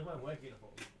 It's like my work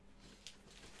uniform.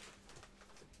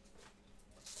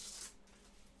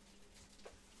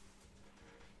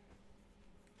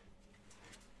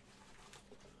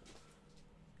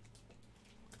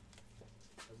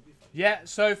 Yeah,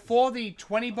 so for the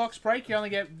 20 box break, you only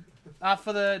get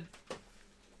for the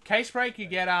case break, you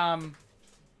get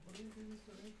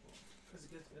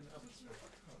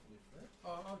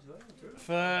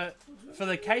for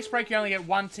the case break, you only get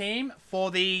 1 team.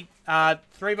 For the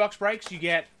 3 box breaks, you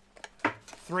get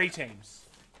 3 teams,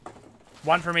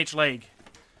 1 from each league.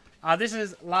 This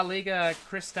is La Liga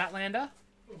Chris Statlander,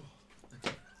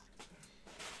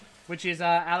 which is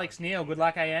Alex Neil. Good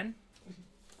luck, AN.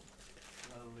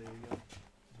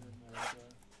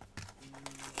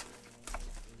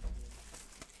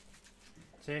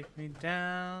 Take me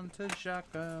down to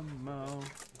Giacomo.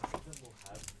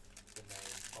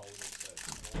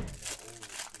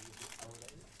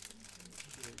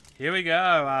 Here we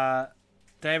go.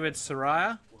 David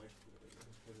Soraya,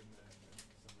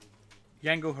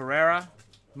 Yangel Herrera,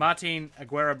 Martin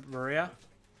Aguirre Barria,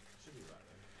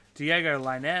 Diego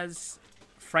Lainez,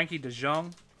 Frankie de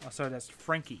Jong. Oh, sorry, that's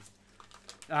Frankie.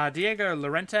 Diego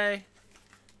Lorente,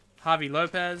 Javi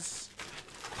Lopez,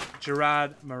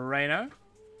 Gerard Moreno.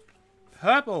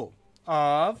 Purple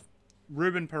of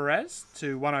Ruben Perez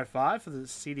to 105 for the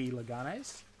CD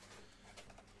Leganes.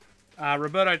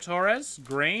 Roberto Torres,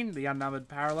 green, the unnumbered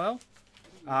parallel.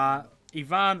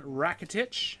 Ivan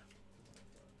Rakitic,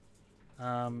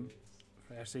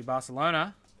 for FC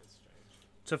Barcelona.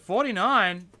 To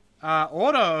 49,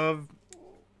 auto of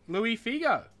Luis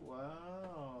Figo.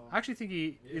 Wow. I actually think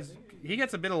he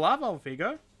gets a bit of love over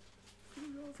Figo.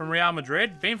 From Real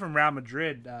Madrid. Being from Real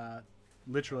Madrid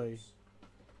literally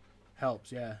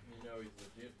helps, yeah. You know he's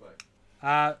legit, like.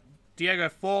 Diego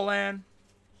Forlan.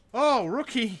 Oh,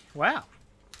 rookie. Wow.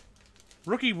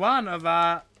 Rookie 1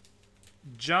 of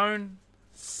Joan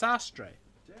Sastre.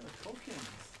 Damn, Tolkien's.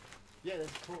 Yeah,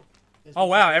 that's cool. Oh,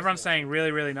 wow. Everyone's saying really,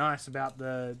 really nice about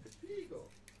the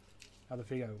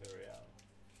Figo.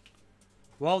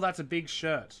 Well, that's a big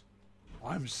shirt.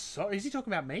 I'm sorry. Is he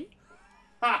talking about me?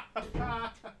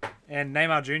 And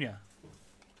Neymar Jr.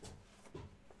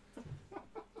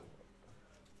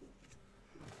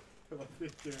 So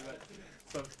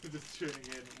I'm just tuning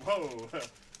in. Whoa, that's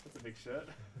a big shirt.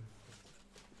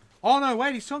 Oh, no,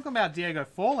 wait. He's talking about Diego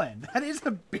Forlan. That is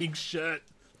a big shirt.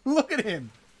 Look at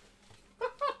him.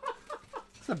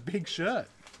 It's a big shirt.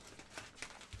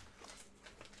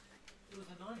 It was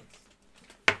a nice.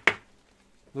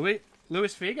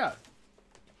 Luis Figo.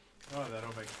 Oh, that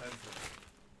all makes sense.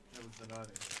 It was the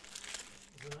 90s.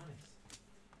 It was a nice.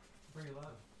 Very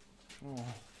low. Oh.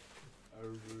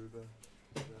 Aruba.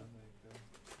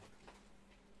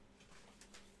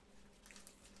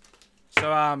 So,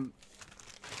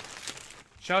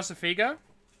 show us the Figo.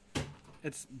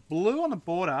 It's blue on the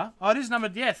border. Oh, it is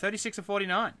numbered, 36 of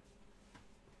 49.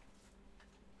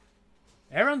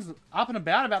 Everyone's up and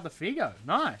about the Figo.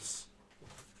 Nice.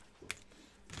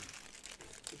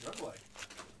 Good job, Blake.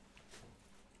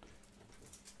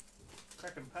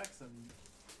 Cracking packs and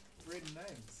reading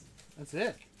names. That's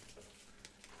it.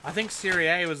 I think Serie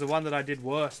A was the one that I did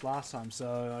worst last time,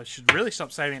 so I should really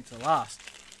stop saving it to the last.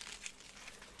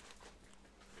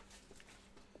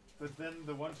 But then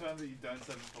the one time that you don't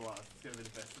save it for last, it's going to be the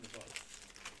best in the class.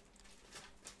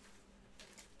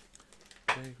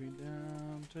 Take me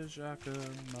down to Giacomo.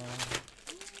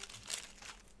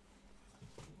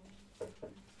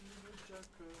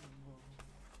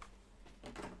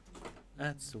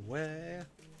 That's where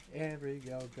every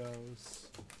girl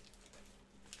goes.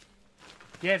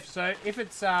 Yeah, so if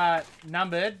it's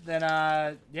numbered, then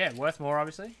worth more,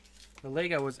 obviously. The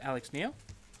Liga was Alex Neil.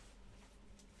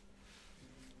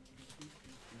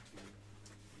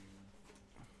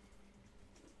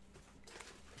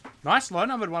 Nice low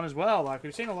numbered one as well. Like,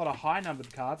 we've seen a lot of high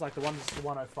numbered cards, like the ones to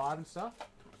 105 and stuff.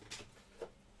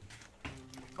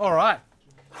 All right.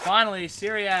 Finally,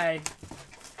 Serie A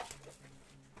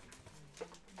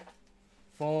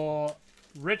for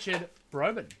Richard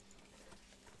Broben.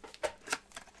 Good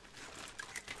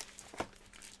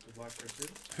luck,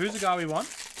 Richard. Who's the guy we want?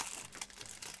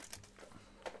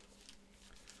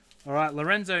 All right,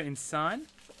 Lorenzo Insigne.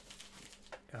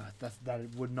 That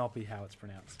would not be how it's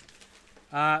pronounced.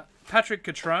 Patrick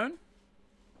Catrone.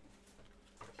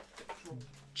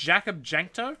 Jacob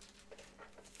Jankto.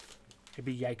 Could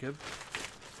be Jacob.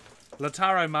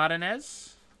 Lautaro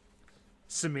Martinez.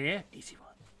 Samir. Easy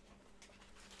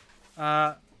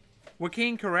one.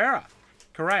 Joaquin Correa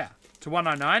to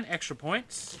 199. Extra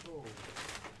points.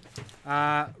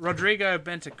 Rodrigo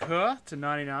Bentancur to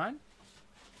 99.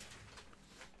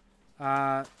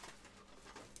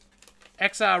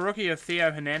 XR rookie of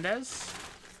Theo Hernandez.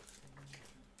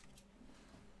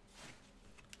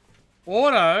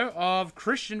 Auto of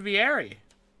Christian Vieri.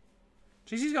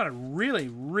 Jeez, he's got a really,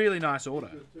 really nice auto.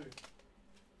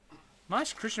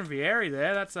 Nice Christian Vieri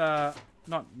there. That's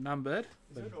not numbered,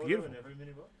 but beautiful.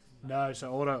 No,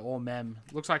 so auto or mem.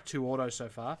 Looks like 2 autos so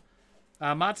far.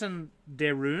 Martin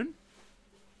Derun,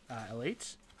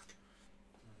 elite.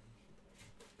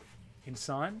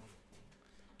 Insign.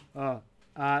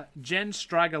 Jen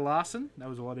Striger Larson. That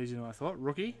was a lot easier than I thought.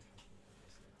 Rookie.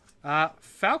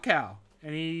 Falcao.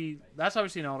 And that's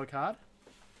obviously an auto card.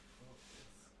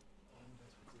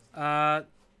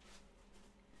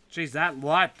 Geez, that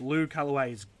light blue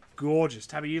colorway is gorgeous.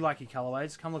 Tabby, you like your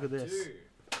colorways. Come look at this.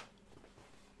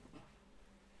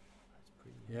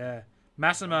 Yeah.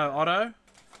 Massimo Otto.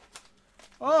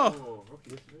 Oh!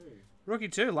 Rookie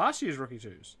 2. Last year's Rookie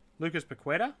 2s. Lucas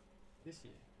Paqueta. This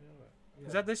year.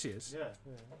 Is that this year's? Yeah.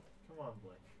 Come on,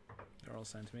 Blake. They're all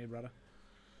sent to me, brother.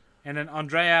 And then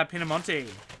Andrea Pinamonti.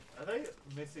 Are they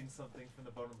missing something from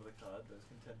the bottom of the card, those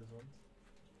contenders ones?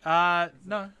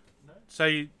 No.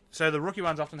 No? So the rookie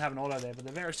ones often have an auto there, but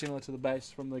they're very similar to the base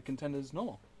from the contenders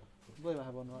normal. I believe I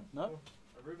have one right. No?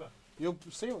 Aruba. You'll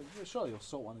see. Surely you'll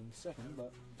sort one in a second,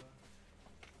 but.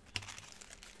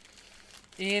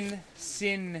 In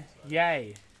Sin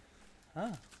Yay.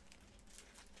 Ah.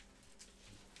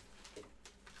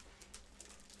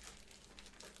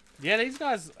 Yeah, these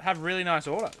guys have really nice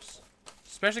autos.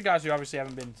 Especially guys who obviously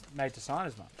haven't been made to sign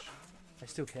as much. They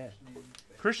still care.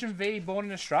 Christian V, born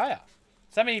in Australia.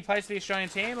 Does that mean he plays for the Australian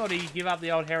team, or do you give up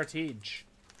the old heritage?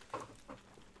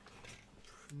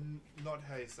 Not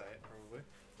how you say it, probably.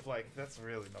 Like, that's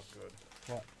really not good.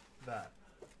 What? That.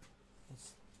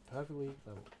 It's perfectly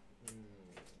level.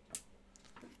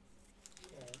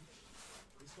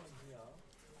 This one here,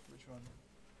 Which one?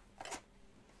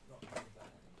 not like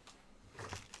that.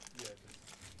 Yeah,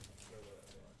 just go that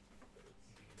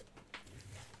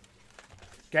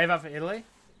Gave up for Italy.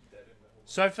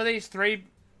 So for these three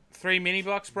mini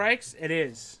box breaks, it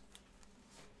is.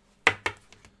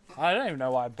 I don't even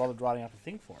know why I bothered writing up a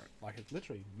thing for it. Like, it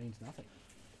literally means nothing.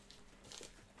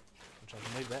 Which I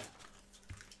can leave there.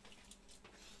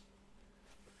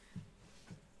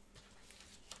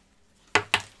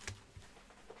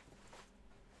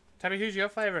 Tabby, who's your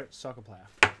favourite soccer player?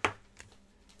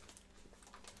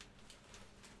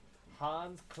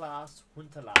 Hans Klaas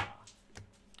Huntelaar.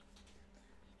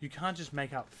 You can't just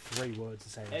make up 3 words to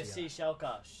say it FC together.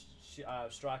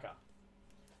 Schalke, striker.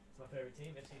 It's my favourite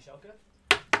team, FC Schalke.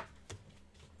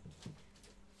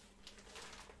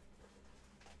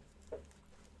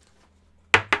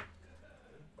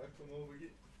 Back from over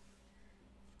again.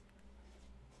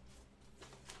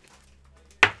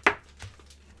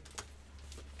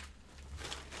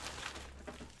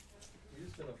 You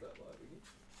just turn off that light again.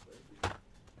 Thank you.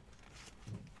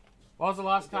 What was the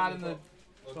last card in the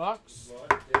box?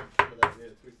 Right, yeah, some of that, yeah,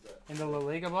 twist that. In the La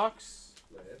Liga box?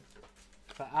 Left.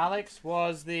 For Alex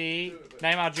was the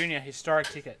Neymar Jr. historic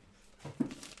ticket.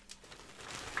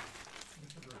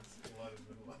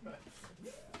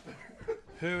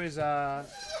 Who is this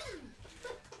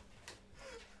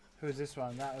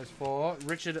one? That was for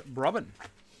Richard Brobin.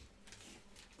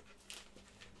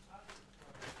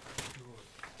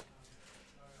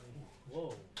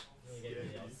 Whoa.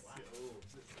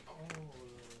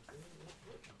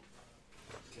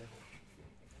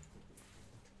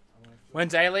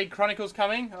 When's A-League Chronicles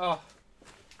coming? Oh,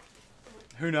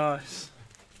 who knows?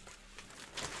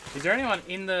 Is there anyone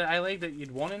in the A-League that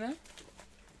you'd want in there?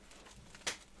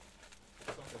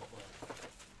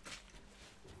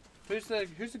 Who's the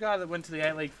guy that went to the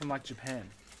A-League from like Japan?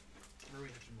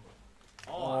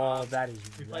 Oh, that is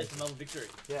Who plays for Melbourne Victory?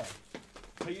 yeah.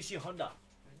 Koyushi Honda.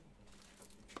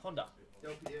 Honda.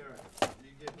 Del Piero. You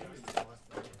get him in the last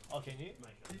time. Oh, can you?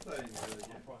 He played in the early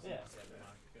game. Yeah.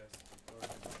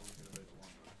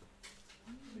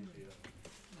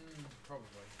 Probably.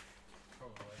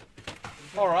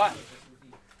 All right.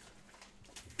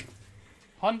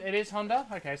 It is Honda.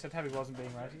 Okay, so Tabby wasn't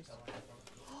being racist.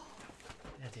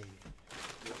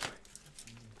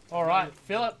 All right,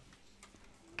 Philip.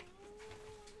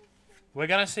 We're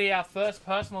going to see our first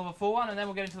personal of a full one, and then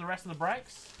we'll get into the rest of the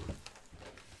breaks.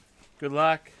 Good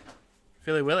luck.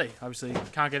 Philly Willy. Obviously,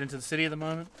 can't get into the city at the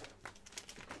moment.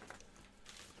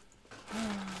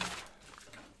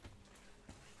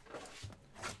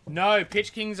 No,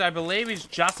 Pitch Kings, I believe, is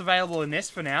just available in this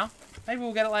for now. Maybe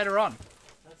we'll get it later on.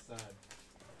 That's sad.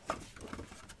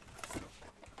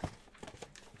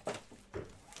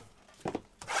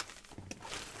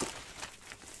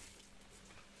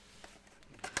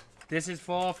 This is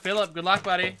for Philip. Good luck,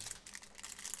 buddy.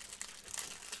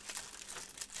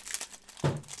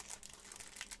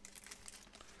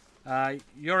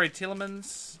 Yuri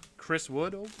Tillemans, Chris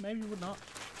Wood, or maybe Wood not.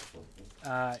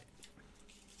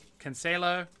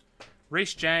 Cancelo,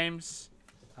 Reece James,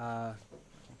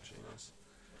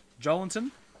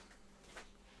 Jolinton,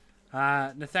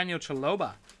 Nathaniel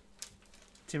Chaloba,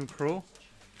 Tim Krul,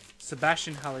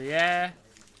 Sebastian Hallier,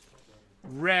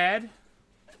 Red,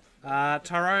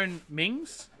 Tyrone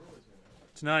Mings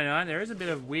to 99. There is a bit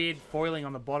of weird foiling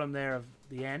on the bottom there of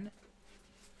the N.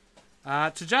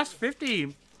 To just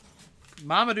 50,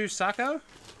 Mamadou Sakho.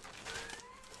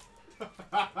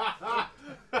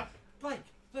 Blake,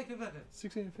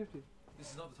 16 and 50.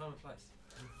 this is not the time and place.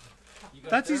 You got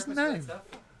That's a his therapist for that name. stuff?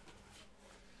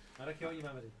 I don't care what your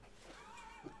mama did.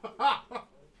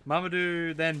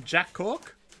 Mamadou, then Jack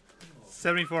Cork,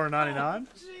 74 and 99.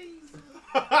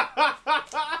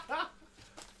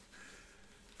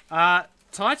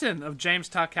 Titan of James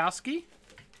Tarkowski.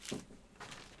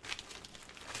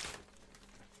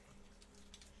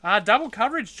 Double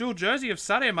coverage, dual jersey of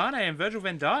Sadio Mane and Virgil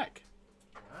van Dijk.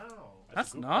 Wow.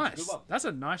 That's good nice. one. That's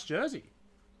a nice jersey.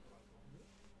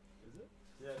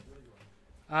 Yeah, it's really good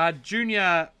one.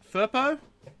 Junior Firpo.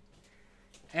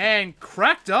 And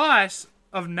cracked ice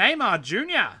of Neymar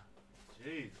Jr.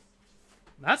 Jeez.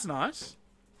 That's nice.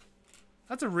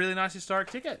 That's a really nice historic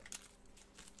ticket.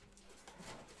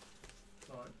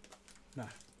 Fine. No.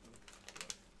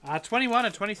 21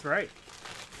 and 23.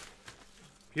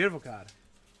 Beautiful card.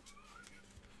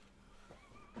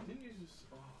 Didn't you just...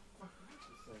 Oh, fuck,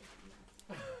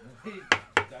 I was just saying.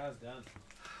 Dar's done.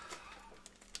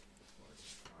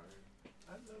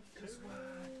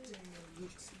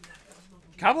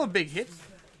 Couple of big hits.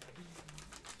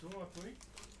 Top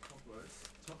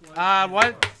load.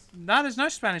 What? No, there's no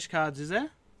Spanish cards, is there?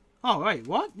 Oh, wait,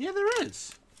 what? Yeah, there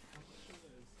is.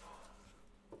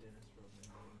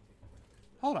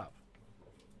 Hold up.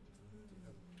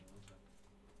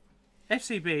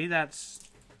 FCB, that's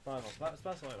It's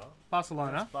Barcelona.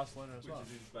 Barcelona. Barcelona as well. Which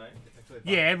is in Spain. It's actually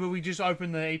Yeah, but we just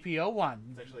opened the EPL one.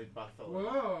 It's actually Barcelona.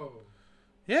 Whoa.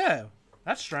 Yeah,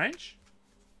 that's strange.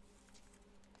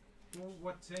 Well,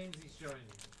 what teams he's showing?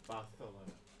 Barcelona.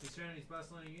 He's showing his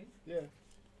Barcelona again? Yeah.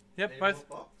 Yep, Need both.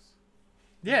 more box?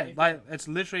 Yeah, like it's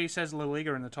literally says La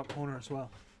Liga in the top corner as well.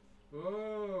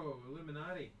 Whoa,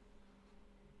 Illuminati.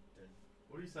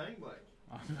 What are you saying, Blake?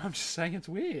 I'm just saying it's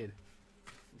weird.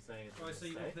 I'm saying it's Oh, so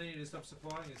you want Penny to stop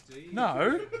supplying us, do you?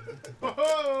 No.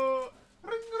 Oh!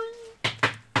 Ring, ring.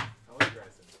 I like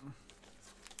Grayson.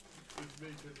 It's me,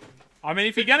 I mean,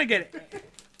 if you're gonna get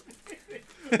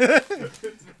it's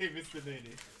me, Mr.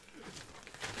 Nini.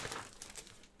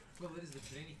 Well, it is the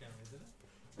Penny camera, isn't it?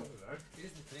 I don't know. It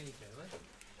is the Penny camera.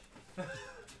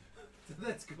 So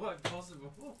that's quite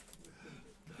possible.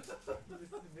 Mr.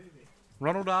 Nini.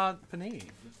 Ronald Panini.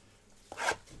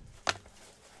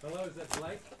 Hello, is that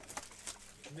Blake?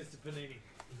 Mr. Panini.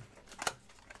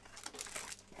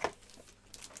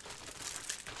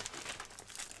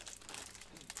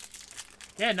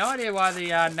 Yeah, no idea why the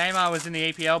Neymar was in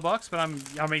the EPL box, but I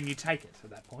mean, you take it at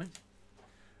that point.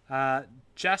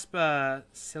 Jasper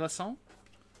Silasson,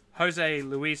 Jose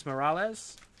Luis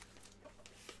Morales,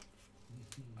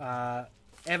 Eva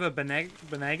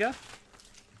Banega,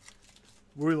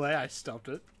 Wule, I stopped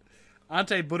it.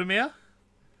 Ante Budimir,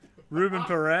 Ruben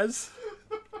Perez,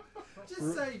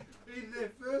 Just say either their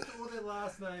first or their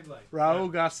last name, like.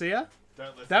 Raul Garcia.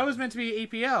 Don't listen. That was meant to be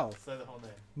EPL. Say the whole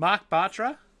name. Mark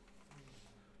Bartra.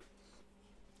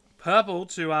 Purple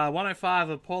to 105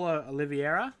 of Paulo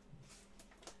Oliveira.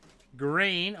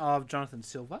 Green of Jonathan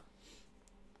Silva.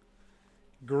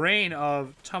 Green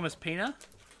of Thomas Pina.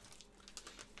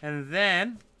 And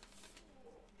then...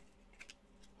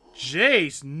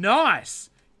 Jeez, nice!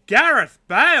 Gareth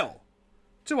Bale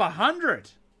to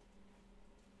 100.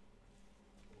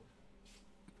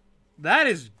 That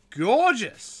is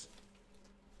gorgeous.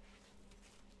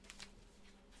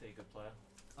 Is he a good player?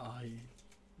 Oh,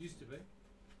 Used to be.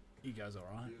 he goes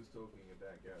alright. He was talking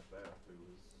about Gareth Bale, who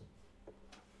was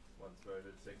once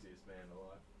voted sexiest man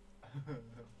alive.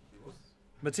 He was.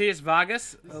 Matthias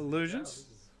Vargas, Illusions.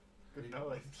 Good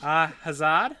knowledge.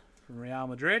 Hazard from Real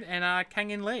Madrid. And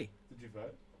Kang In Lee. Did you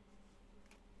vote?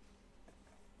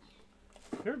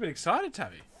 You're a bit excited,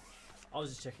 Tabby. I was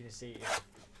just checking to see if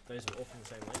those were all from the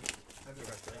same league.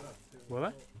 Were they?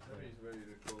 Tabby's ready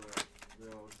to call out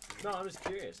the old... No, I'm just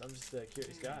curious. I'm just a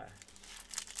curious guy.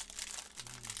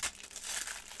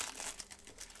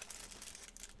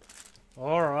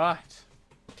 Alright.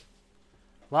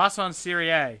 Last one, Serie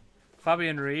A.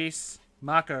 Fabian Ruiz,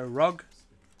 Marco Rog,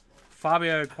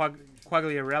 Fabio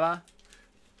Quagliarella,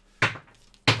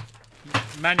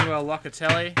 Manuel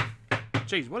Locatelli.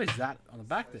 Jeez, what is that on the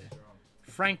back there?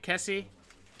 Frank Kessie,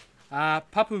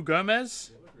 Papu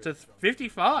Gomez to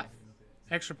 55.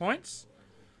 Extra points.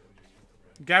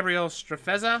 Gabriel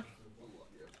Strafeza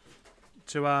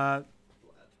to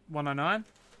 109.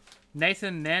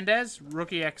 Nathan Nandez,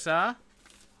 rookie XR.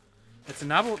 It's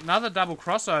another double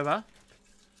crossover.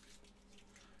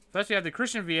 First we have the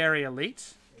Christian Vieri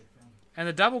Elite. And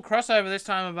the double crossover this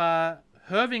time of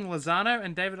Irving Lozano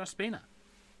and David Ospina.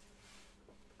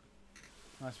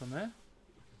 Nice one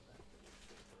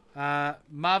there.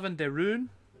 Marvin Derun.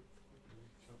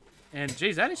 And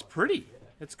geez, that is pretty.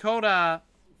 It's called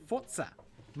Forza.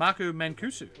 Marku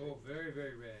Mancuso. Oh, very,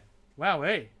 very rare.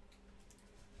 Wowee.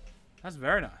 That's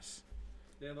very nice.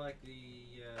 They're like the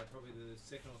probably the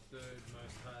second or third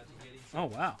most hard to get into. Oh,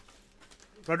 wow.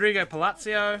 Rodrigo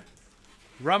Palacio,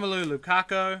 Romelu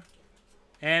Lukaku,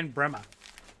 and Bremer.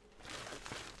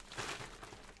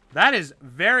 That is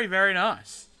very, very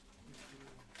nice.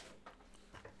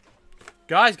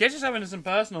 Guys, get yourself into some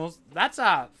personals. That's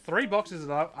 3 boxes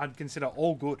that I'd consider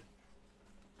all good.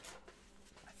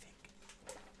 I think.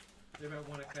 They're about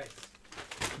one a case.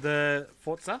 The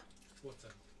Forza. What's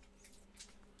that?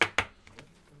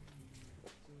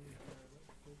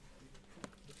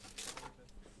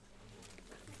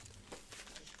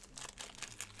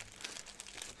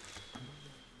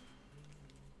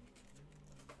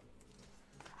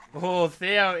 Oh,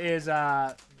 Theo is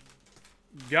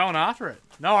going after it.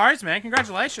 No worries, man.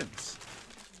 Congratulations.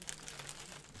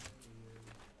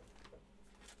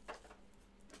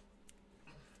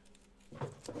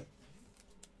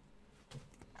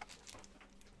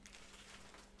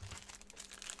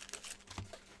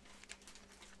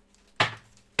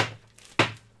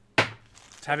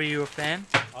 Tabby, you a fan?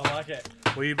 I like it.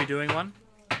 Will you be doing one?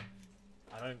 I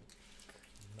don't.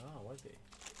 No, I won't be.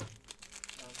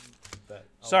 But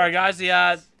I'll Sorry, watch guys. it.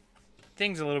 The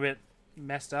thing's a little bit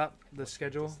messed up. The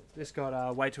schedule. This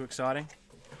got way too exciting.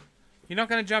 You're not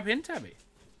going to jump in, Tabby?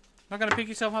 Not going to pick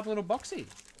yourself up a little boxy?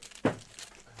 I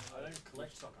don't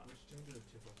collect soccer. Which team did the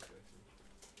tip off go to?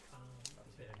 A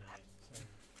bit of night.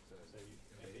 So you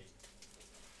maybe.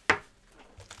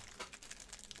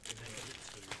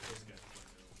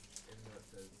 Even though it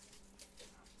says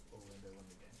Orlando won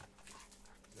the game.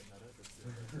 Does it matter? That's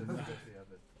the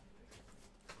other.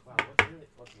 Wow,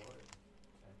 what's worried?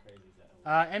 How crazy is that?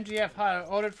 MGF, hi. I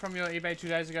ordered from your eBay 2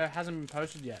 days ago. Hasn't been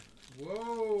posted yet.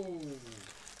 Whoa!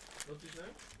 What's his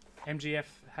name? MGF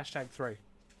 #3.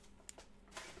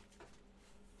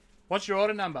 What's your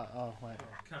order number? Oh, wait. Oh,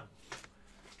 come.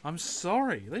 I'm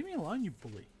sorry. Leave me alone, you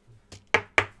bully.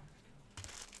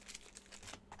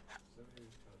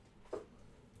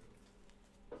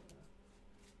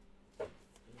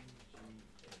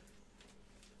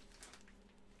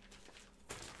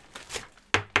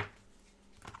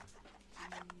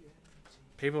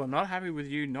 People are not happy with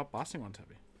you not busting one,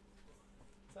 Tabby.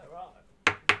 Is that right?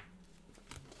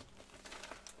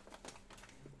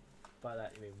 By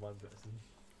that you mean one person.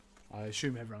 I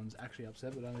assume everyone's actually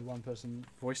upset, but only one person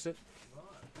voiced it.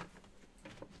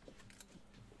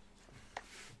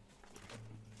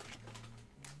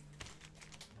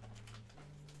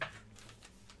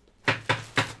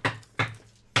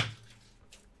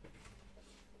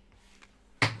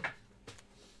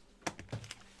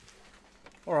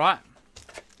 Right. All right.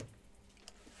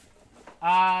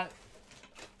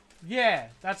 Yeah,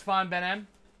 that's fine, Ben M.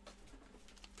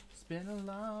 It's been a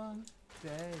long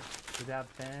day without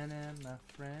Ben M, my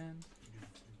friend.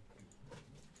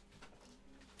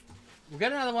 We'll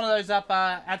get another one of those up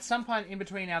at some point in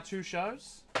between our two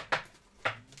shows.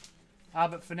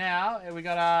 But for now, we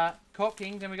got Corp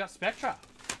Kings and we got Spectra.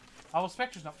 Oh, well,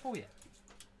 Spectra's not full yet.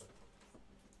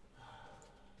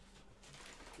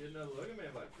 Get another look at me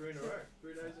like 3 in a row.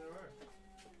 3 days in a row.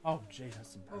 Oh, geez,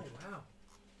 that's some Oh, wow.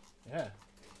 Yeah.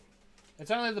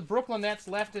 It's only the Brooklyn Nets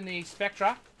left in the Spectra. I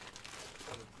have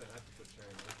to put cherry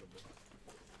on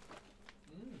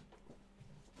it.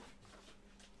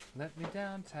 Let me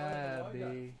down,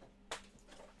 Tabby.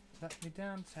 Let me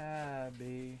down,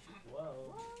 Tabby.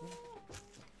 Whoa.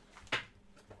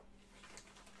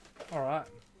 Alright.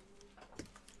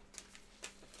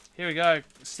 Here we go.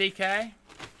 CK.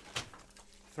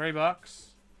 $3.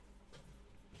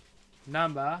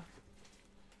 Number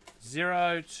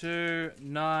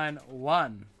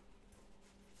 0291.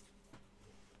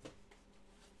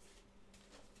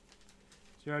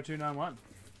 0291.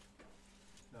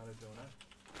 Not a donut.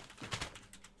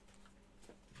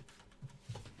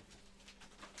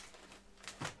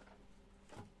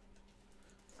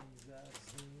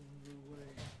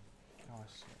 Oh, I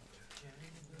see.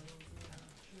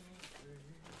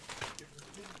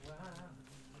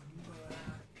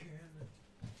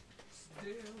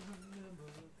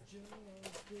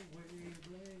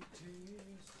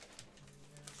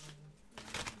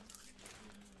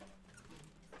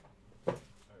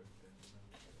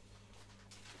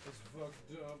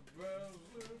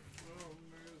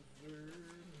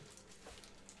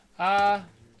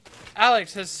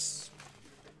 Alex,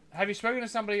 have you spoken to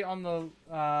somebody on the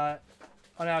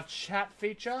on our chat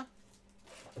feature?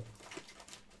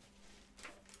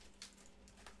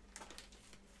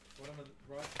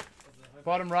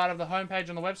 Bottom right of the homepage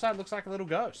on the website looks like a little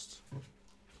ghost.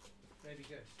 Baby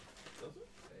ghost. Does it?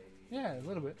 Yeah, a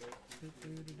little bit. This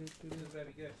is a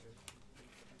baby ghost.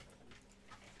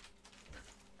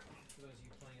 For those of you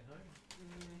playing at home.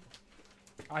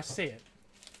 I see it.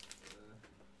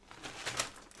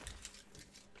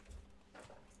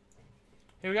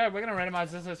 Here we go. We're going to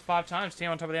randomize this as 5 times. Team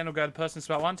on top of the end will go to person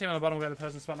spot 1. Team on the bottom will go to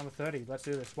person spot number 30. Let's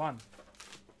do this. 1,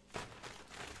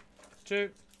 2,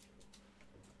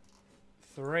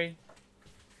 3,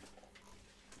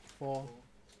 4.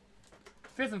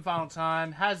 5th and final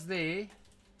time has the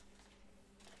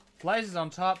Blazers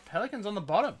on top, Pelicans on the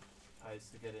bottom.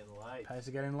 Pays to get in late. Pays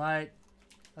to get in late.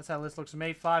 That's how the list looks to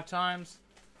me. 5 times.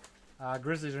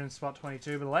 Grizzlies are in spot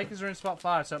 22, but the Lakers are in spot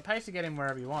 5, so it pays to get in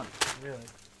wherever you want. Really.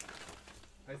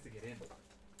 Pays to get in.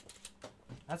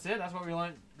 That's it. That's what we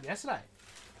learned yesterday.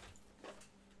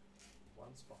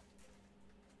 One spot.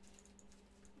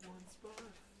 One spot.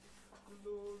 The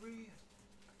story.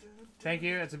 Thank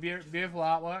you. It's a beautiful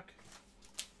artwork.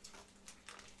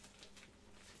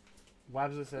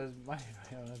 Wabza says,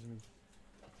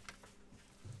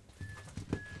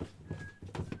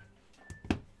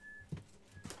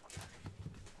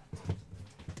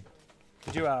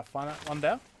 Did you find that one,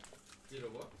 Dale? Did a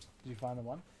what? Did you find the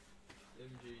one?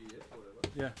 MGF, whatever.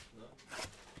 Yeah. No.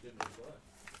 Didn't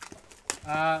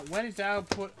reply. When is Dale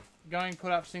going to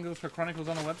put up singles for Chronicles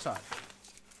on the website?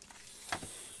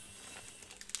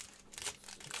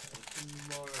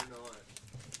 Tomorrow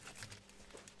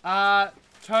night.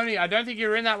 Tony, I don't think you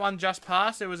were in that one just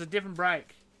past. It was a different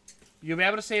break. You'll be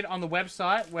able to see it on the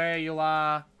website where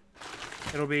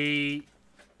it'll be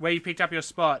where you picked up your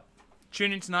spot.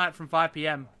 Tune in tonight from 5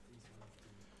 p.m.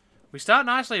 We start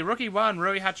nicely. Rookie 1,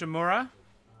 Rui Hachimura.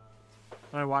 I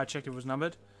don't know why I checked it was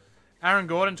numbered. Aaron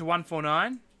Gordon to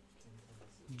 149.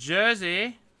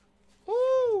 Jersey.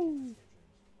 Ooh.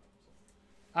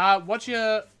 What's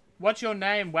your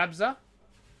name, Wabza?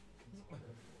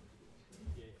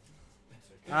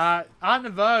 Art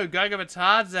Nouveau, Goga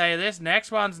Batadze. This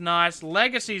next one's nice.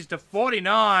 Legacies to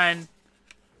 49.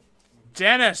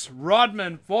 Dennis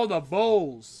Rodman for the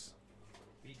Bulls.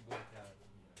 Big boy card.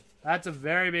 That's a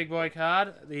very big boy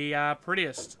card. The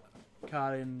prettiest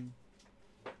card in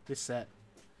this set.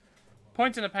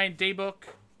 Points in the Paint D-Book.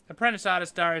 Apprentice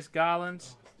Artist Darius Garland.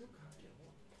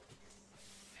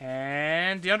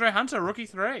 And DeAndre Hunter, Rookie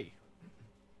 3.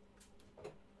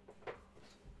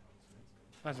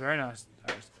 That's very nice.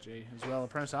 RSG as well,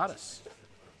 Apprentice Artist.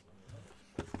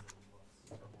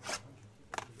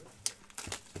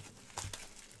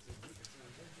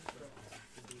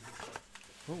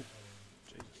 Oh,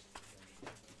 Jesus.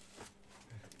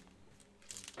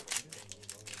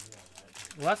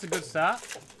 Well, that's a good start.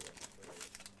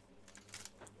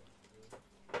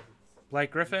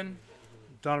 Blake Griffin,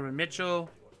 Donovan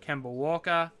Mitchell, Kemba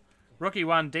Walker, Rookie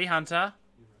 1, D Hunter.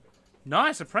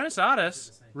 Nice, Apprentice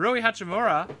Artist, Rui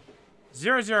Hachimura,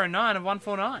 009 of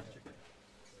 149.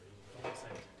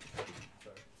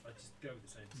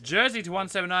 Jersey to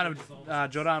 179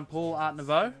 of Jordan Poole, Art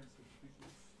Nouveau.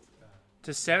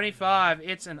 To 75,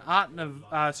 it's an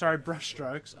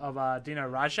brushstrokes of Dino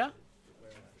Raja.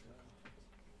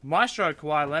 Maestro,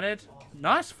 Kawhi Leonard.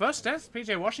 Nice, first test,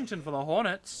 PJ Washington for the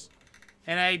Hornets.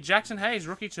 And a Jackson Hayes,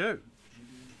 Rookie 2.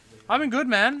 I've been good,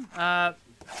 man.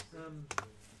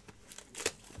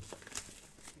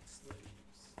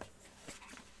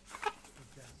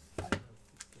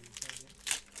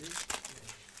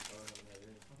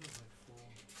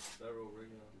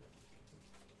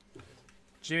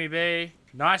 Jimmy B.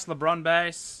 Nice LeBron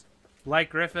base. Blake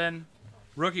Griffin.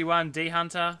 Rookie 1, D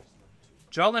Hunter.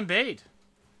 Joel Embiid.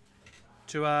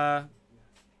 To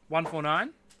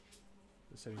 149.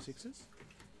 The 76ers.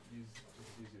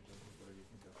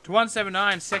 To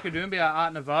 179, Sekou Doumbia,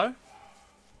 Art Nouveau.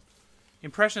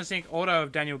 Impressionist Ink Auto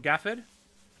of Daniel Gafford.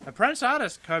 Apprentice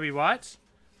Artist, Kobe White.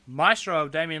 Maestro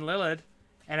of Damian Lillard.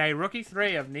 And a Rookie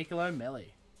 3 of Nicolo Melli.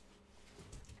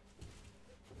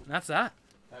 And that's that.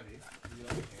 Have you? You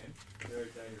like him? Very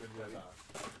dangerous.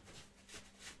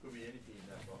 Could be anything in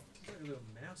that box. It's like a little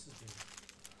mouse is in.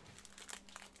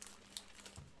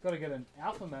 Got to get an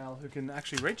alpha male who can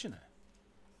actually reach in it.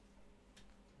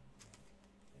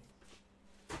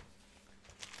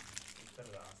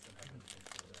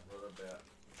 What about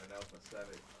an alpha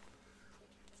savage?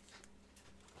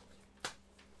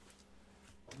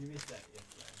 You missed that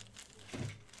yesterday.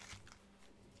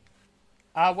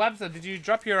 Wabza, did you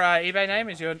drop your eBay name?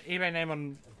 Is your eBay name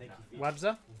on Thank you for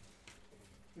Wabza?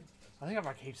 I think if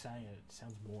I keep saying it, it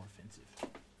sounds more offensive.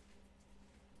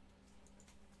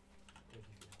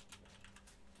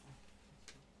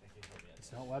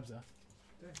 It's not Wabza.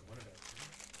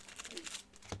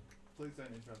 Please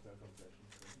don't interrupt our conversation.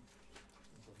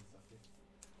 Important stuff here.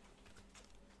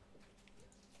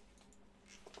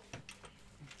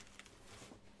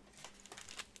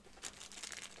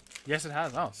 Yes, it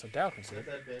has. Oh, so Dale can see Has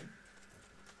it. that been?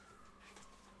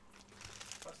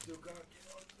 I still can't get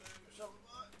on to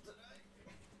Shopify today.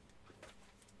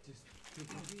 Just 2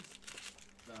 copies.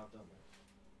 No, I've done that.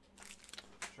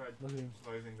 Tried Look at him.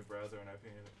 closing the browser and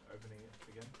opening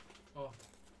it again. Oh,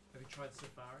 have you tried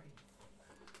Safari?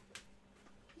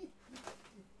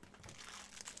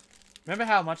 Remember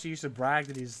how much he used to brag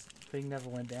that his thing never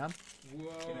went down?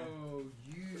 Whoa,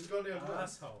 you It's gone down once.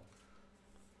 asshole.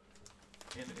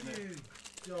 In You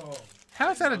dog. How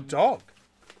is that a dog?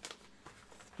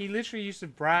 He literally used to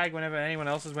brag whenever anyone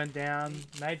else's went down,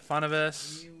 made fun of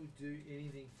us. He will do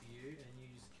anything for you, and you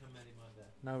just come at him like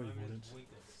that. No, he Moment wouldn't. of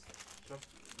weakness.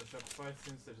 the Shopify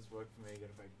seems to just work for me again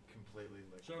if I completely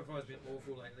like. Shopify's been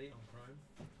awful lately on Chrome.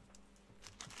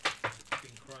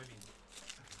 chromium.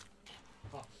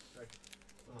 Oh, okay.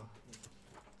 Oh.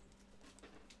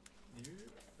 You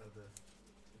are the.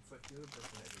 It's like you're the best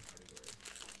in every category.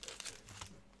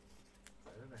 I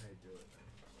don't know how you do it, man.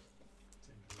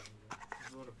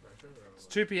 Is a lot of pressure or It's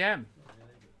 2 p.m.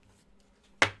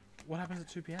 Yeah, What happens at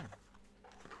 2 p.m.?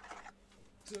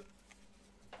 Your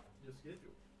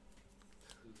schedule.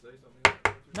 Does it say something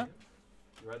about it? No.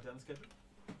 You write down the schedule?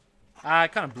 I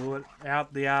kind of blew it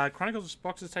out. The Chronicles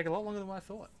boxes take a lot longer than what I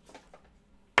thought.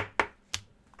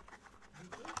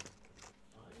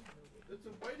 It's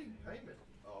a waiting payment.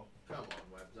 Oh, come on,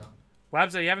 Webster.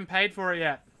 Wabza, you haven't paid for it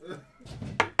yet.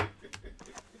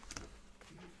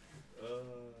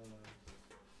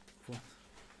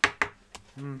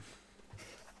 Hmm.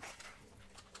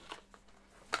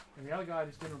 And the other guy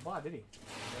just didn't reply, did he?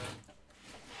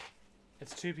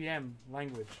 It's 2 p.m.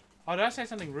 language. Oh, did I say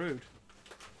something rude?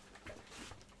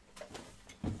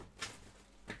 Do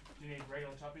you need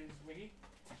regular toppings, Wiggy?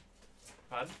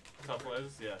 Pardon? Top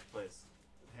loads? Yeah, please.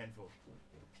 Handful.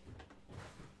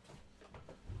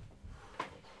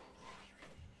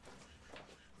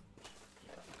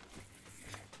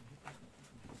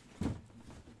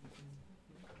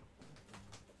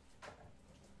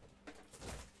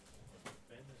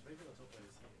 Ben, there's regular top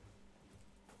loaders here.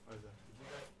 What is that? Did you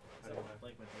go? How do you know?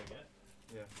 Blake went to go get?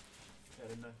 Yeah. Yeah, I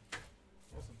didn't know.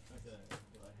 Awesome. Thanks. You're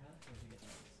like, how did you get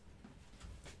those?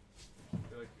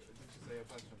 You're like, did you say a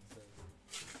bunch on the stairs?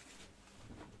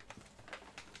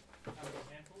 How many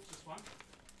handfuls? Just one?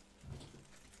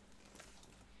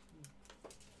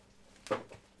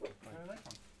 Where are they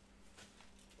from?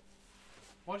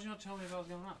 Why did you not tell me if I was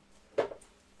going up?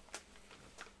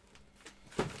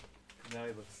 Now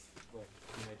he looks like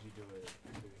he made you do it.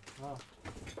 Oh.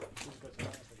 Just got to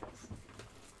last, I guess.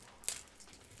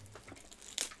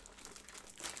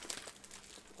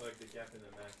 Like the gap in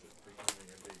the map is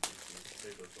becoming a big issue.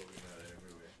 People are talking about it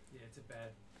everywhere. Yeah, it's a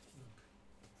bad.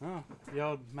 Oh, the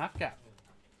old map gap. I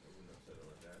wouldn't have said it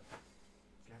like that.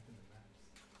 Gap in the maps.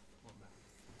 What map?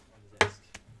 On the desk.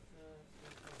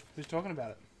 Who's talking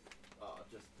about it? Oh,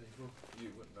 just people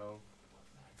you wouldn't know.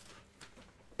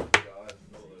 Guys,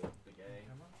 all the gang.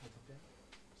 Yeah.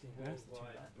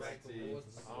 Maxie,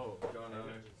 Oh, Jono,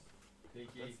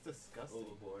 Pinky, that's disgusting. all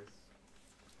the boys.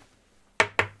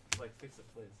 Like, fix it,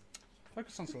 please.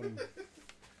 Focus on something.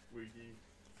 Wiggy.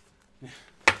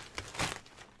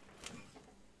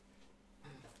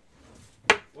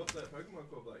 What's that Pokemon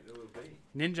called, like the little bee?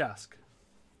 Ninjask.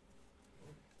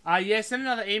 Yeah, send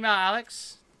another email,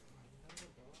 Alex.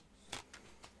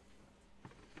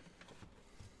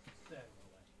 Stay out of my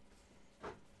way.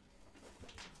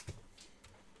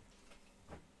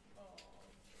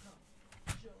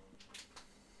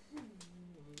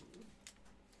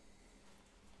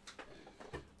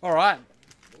 All right.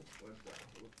 Oh, what's that?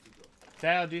 What's he got?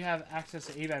 Dale, do you have access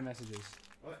to eBay messages?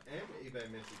 I am eBay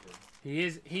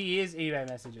messages. He is eBay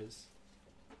messages.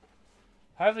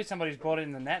 Hopefully somebody's bought it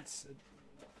in the nets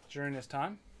during this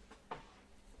time.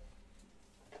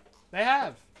 They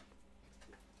have.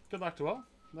 Good luck to all.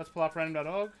 Let's pull up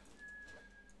random.org.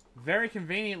 Very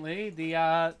conveniently,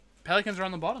 the Pelicans are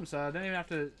on the bottom, so I don't even have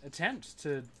to attempt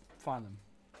to find them.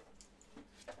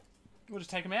 We'll just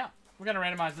take them out. We're going to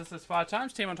randomize this list 5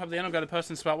 times. Team on top of the end will go to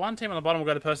person spot 1. Team on the bottom will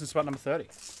go to person spot number 30.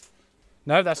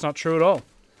 No, that's not true at all.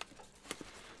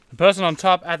 The person on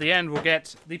top at the end will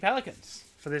get the Pelicans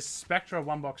for this Spectra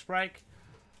 1-box break.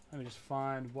 Let me just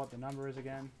find what the number is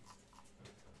again.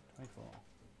 24.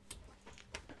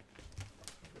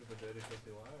 Bit of a dirty,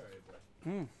 filthy liar, eh,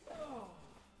 bro?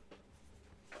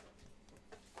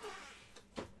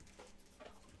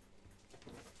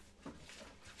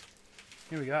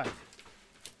 Here we go.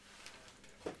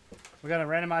 We're going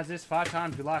to randomize this 5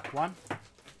 times. Good luck. 1,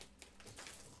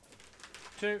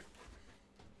 2,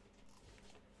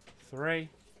 3,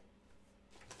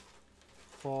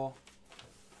 4.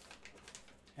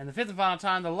 And the 5th and final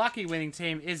time, the lucky winning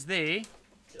team is the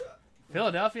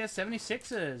Philadelphia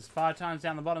 76ers. 5 times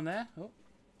down the bottom there. Oh.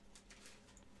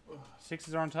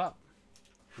 Sixers are on top.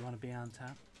 You want to be on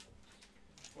top?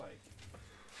 Like,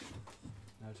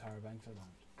 No Tyra Banks, I don't.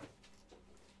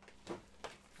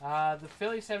 The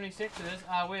Philly 76ers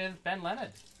are with Ben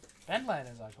Leonard. Ben Leonard,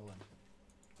 as I call him.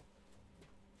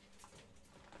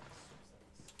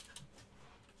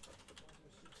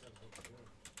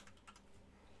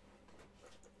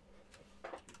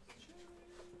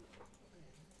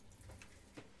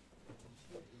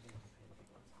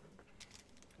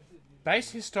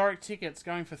 Base historic tickets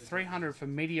going for $300 for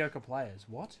mediocre players.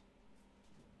 What?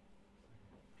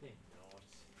 They're not.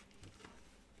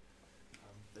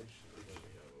 they should be,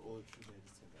 or it should be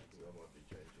just in that. I might be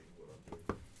changing what I'm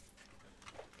doing.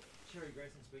 Cherry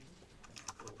Grayson speaking.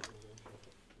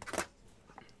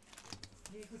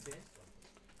 Yeah, good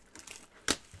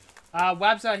band.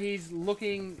 Wabza, he's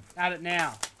looking at it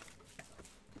now.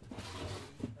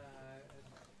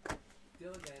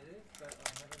 Delegated it, but I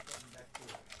haven't gotten back to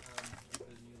it. With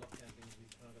the new lockdown things, we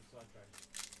kind of got sidetracked.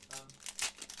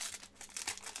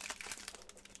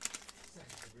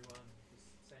 Same everyone, just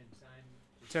same.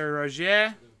 Just Terry Rozier,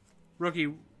 sort of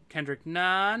rookie Kendrick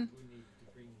Nunn. we need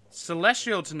to bring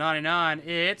Celestial to 99.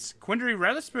 It's Quindery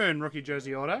Retherspoon, rookie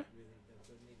jersey auto. really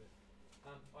doesn't need it.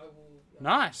 I will.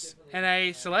 Nice. Definitely, And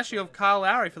a Celestial of Kyle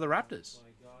Lowry for the Raptors.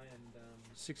 My guy and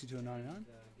 62 and 99.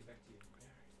 get back to you.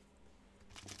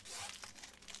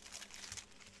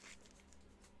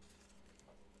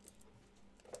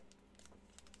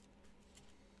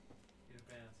 Get a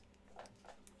bounce.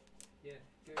 Yeah,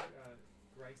 go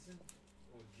Grayson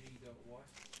or G.White.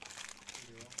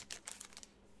 Either or.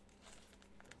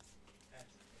 At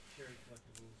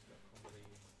cherrycollectibles.com.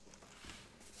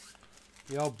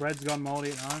 The old bread's gone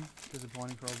mouldy at home.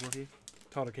 Disappointing for old rookie.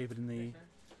 Told her to keep it in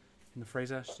the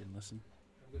freezer. She didn't listen.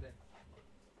 Have a good day.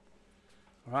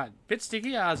 All right, bit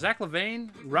sticky. Zach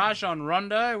Levine, Rajon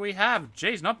Rondo. We have,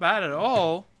 geez, not bad at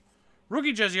all.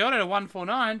 Rookie jersey auto to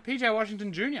 149. PJ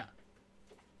Washington Jr.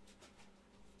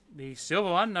 The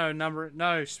silver one, no number,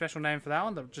 no special name for that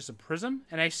one. Just a prism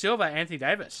and a silver Anthony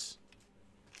Davis.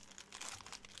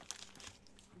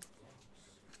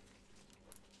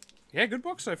 Yeah, good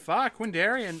box so far.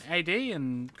 Quinndary and AD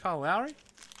and Kyle Lowry.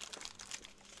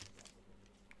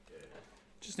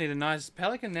 Just need a nice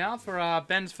Pelican now for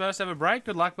Ben's first ever break.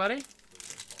 Good luck, buddy.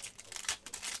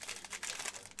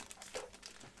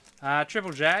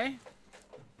 Triple J.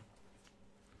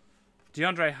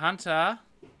 DeAndre Hunter.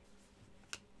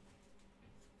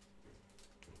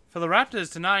 For the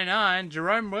Raptors to 99,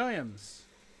 Jerome Williams.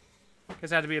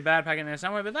 Guess there had to be a bad pack in there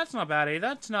somewhere, but that's not bad either.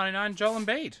 That's 99, Joel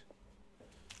Embiid.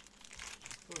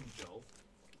 Joel.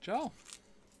 Joel.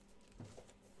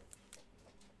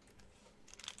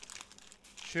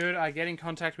 Should I get in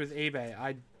contact with eBay?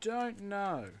 I don't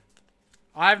know.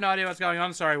 I have no idea what's going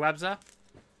on. Sorry, Wabza.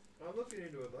 I'm looking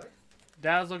into it, Blake.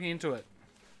 Dad's looking into it.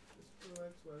 Just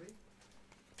relax, buddy.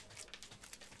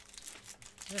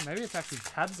 Yeah, maybe it's actually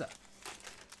Tabza.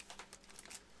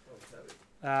 Oh,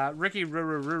 Tabby. Ricky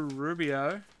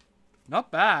Rubio. Not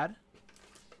bad.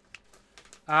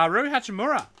 Rui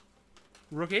Hachimura.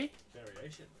 Rookie.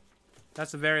 Variation.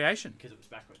 That's a variation. Because it was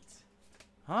backwards.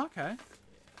 Oh, okay.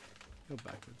 Go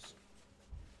backwards.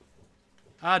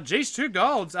 Geez, 2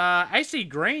 golds. AC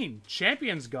Green,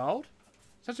 Champions Gold.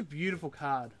 Such a beautiful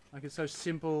card. Like, it's so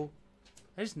simple.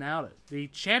 They just nailed it. The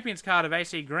Champions card of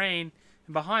AC Green.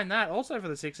 And behind that, also for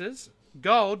the Sixers,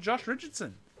 gold, Josh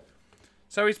Richardson.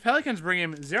 So his Pelicans bring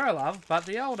him 0 love, but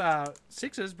the old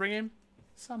Sixers bring him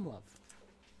some love.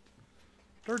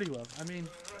 Dirty love. I mean...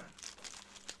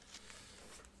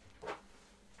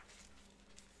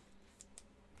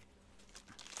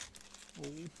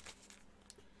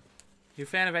 You a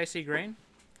fan of AC Green?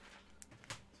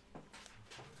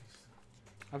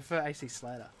 I prefer AC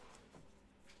Slater.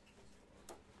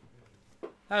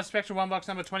 That was Spectra 1 box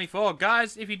number 24.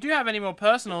 Guys, if you do have any more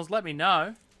personals, let me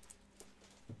know.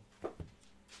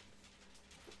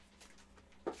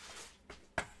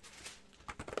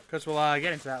 Because we'll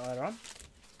get into that later on.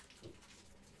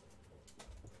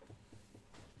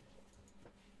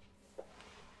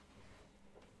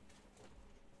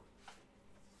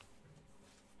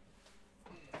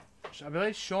 I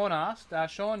believe Sean asked.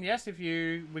 Sean, yes, if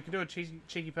we can do a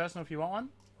cheeky personal if you want one.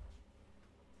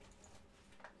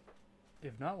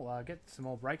 If not, we'll get some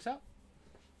more breaks up.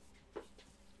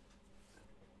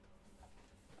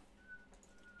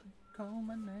 Call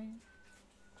my name.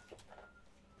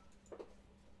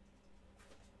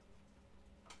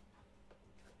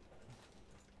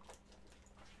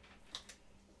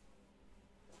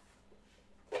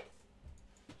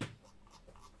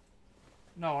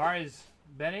 No worries,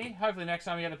 Benny. Hopefully next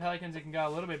time we get the Pelicans, it can go a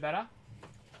little bit better.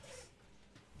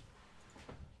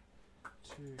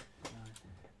 2, 9,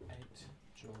 8,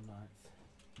 Jewel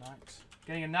 9th. Night.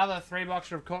 Getting another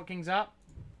 3-boxer of Court Kings up.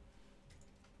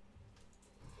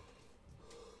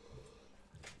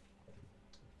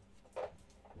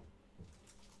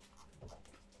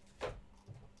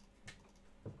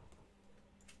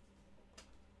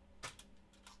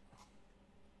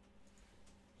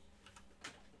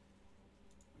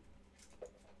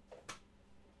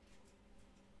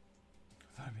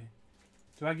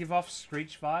 Do I give off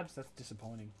Screech vibes? That's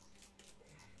disappointing.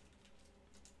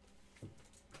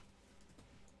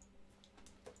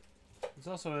 There's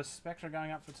also a Spectra going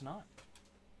up for tonight. .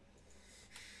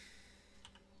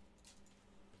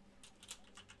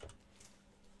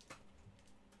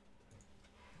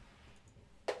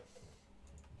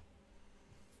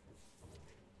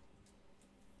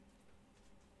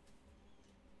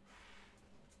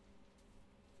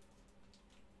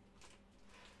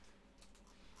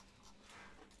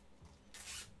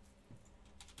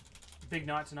 Big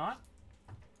night tonight.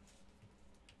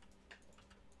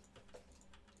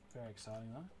 Very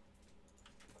exciting though.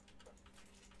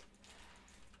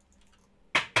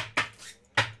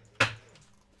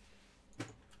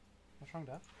 What's wrong,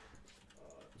 Dad?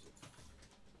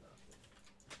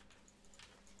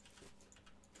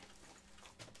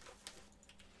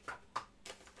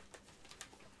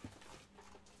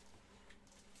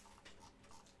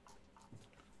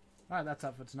 Alright, that's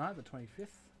up for tonight, the 25th.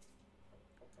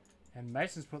 And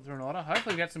Mason's put through an order.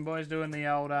 Hopefully we get some boys doing the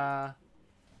old,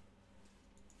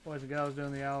 boys and girls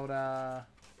doing the old, what's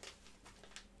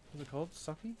it called?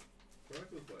 Socky?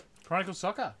 Chronicles play. Chronicles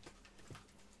Soccer.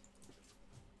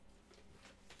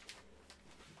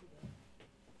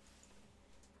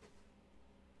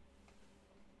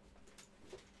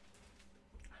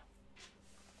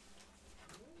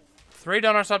 Three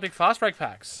Donruss Optic Fast Break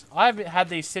packs. I've had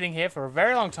these sitting here for a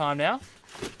very long time now.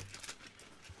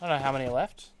 I don't know how many are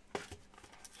left.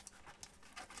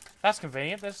 That's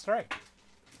convenient. There's 3.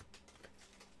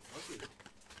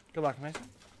 Good luck, Mason.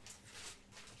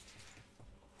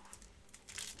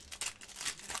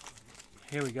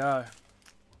 Here we go.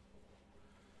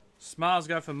 Smiles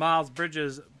go for Miles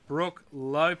Bridges, Brooke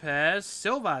Lopez,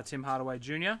 Silva, Tim Hardaway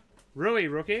Jr., Rui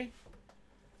rookie,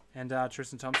 and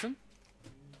Tristan Thompson.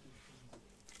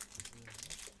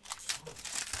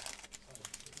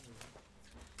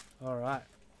 All right.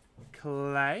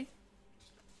 Clay,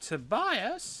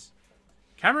 Tobias,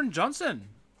 Cameron Johnson,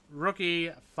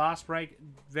 rookie fast break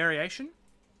variation.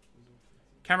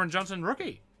 Cameron Johnson,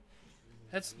 rookie.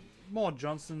 That's more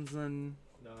Johnsons than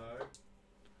No.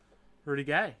 Rudy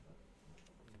Gay.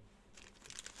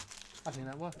 I think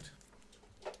that worked.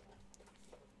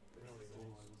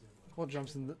 More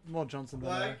Johnson than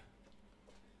Black.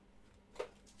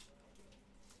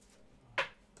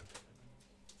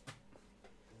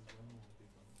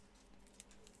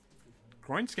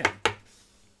 groin scan.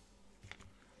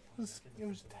 It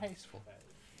was tasteful.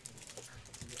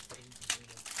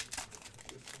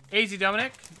 Easy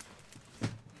Dominic.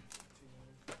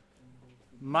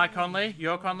 Mike Conley,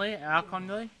 your Conley, our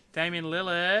Conley, Damian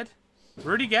Lillard,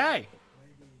 Rudy Gay.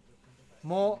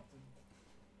 More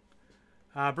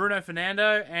Bruno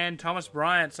Fernando and Thomas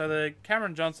Bryant. So the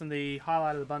Cameron Johnson, the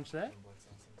highlight of the bunch there.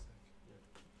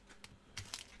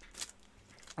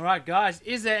 All right, guys.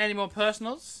 Is there any more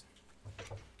personals?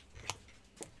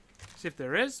 If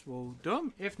there is, we'll do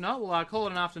them. If not, we'll call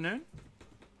it an afternoon.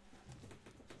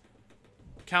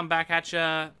 Come back at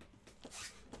ya.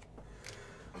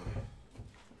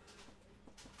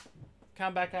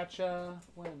 Come back at ya.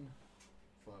 When?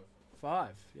 5,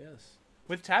 yes.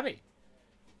 With Tabby.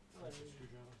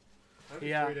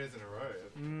 Yeah. 3 days in a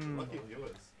row. Lucky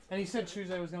viewers. And he said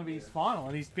Tuesday was going to be his final,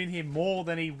 and he's been here more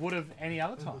than he would have any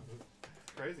other time.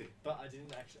 Crazy. But I didn't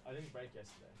break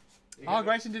yesterday. Oh,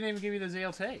 Grayson didn't even give you the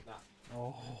ZLT. Nah.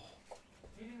 Oh.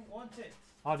 He didn't want it.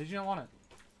 Oh, did you not want it?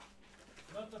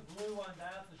 Not the blue one,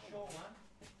 Dad, the short one.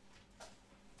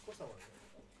 Of course I want it.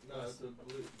 No, it's a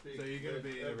blue, big. So you're going to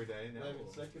be in every day now? Maybe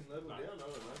or? second level No. down, I don't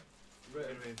know. You're Red,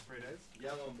 going to be in 3 days?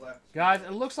 yellow and black. Guys,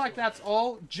 it looks like that's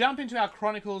all. Jump into our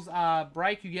Chronicles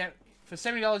break. You get, for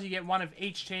 $70, you get one of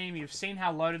each team. You've seen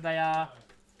how loaded they are.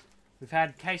 We've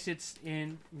had case hits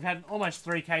in. We've had almost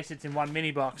 3 case hits in one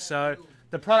mini box. So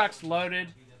the product's loaded.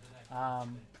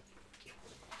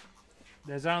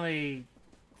 There's only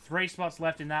 3 spots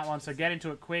left in that one, so get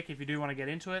into it quick if you do want to get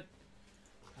into it.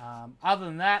 Other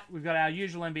than that, we've got our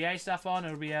usual NBA stuff on.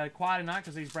 It'll be a quieter night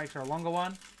because these breaks are a longer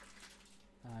one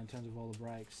in terms of all the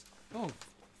breaks. Oh,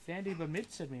 Fandy Bamid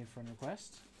sent me a friend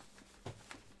request.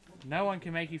 No one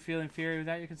can make you feel inferior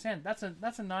without your consent. That's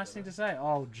a nice thing to say.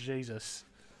 Oh, Jesus.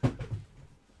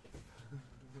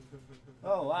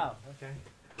 Oh, wow. Okay.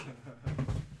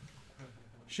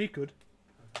 She could.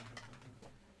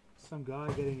 Some guy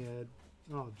getting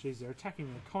a... Oh, jeez, they're attacking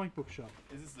a comic book shop.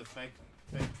 Is this the fake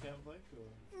account, Blake?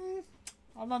 Or?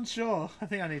 I'm unsure. I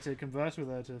think I need to converse with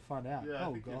her to find out. Yeah, I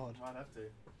Oh, think you God. might have to.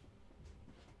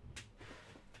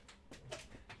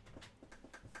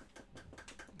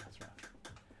 That's right.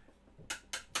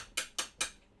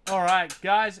 All right,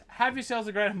 guys. Have yourselves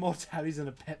a great... More tabbies and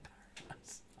a pet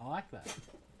paradise. I like that.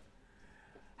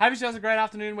 Have yourselves a great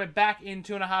afternoon. We're back in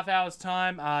 2.5 hours'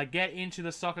 time. Get into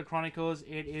the Soccer Chronicles.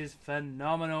 It is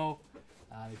phenomenal.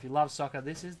 If you love soccer,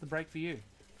 this is the break for you.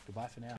 Goodbye for now.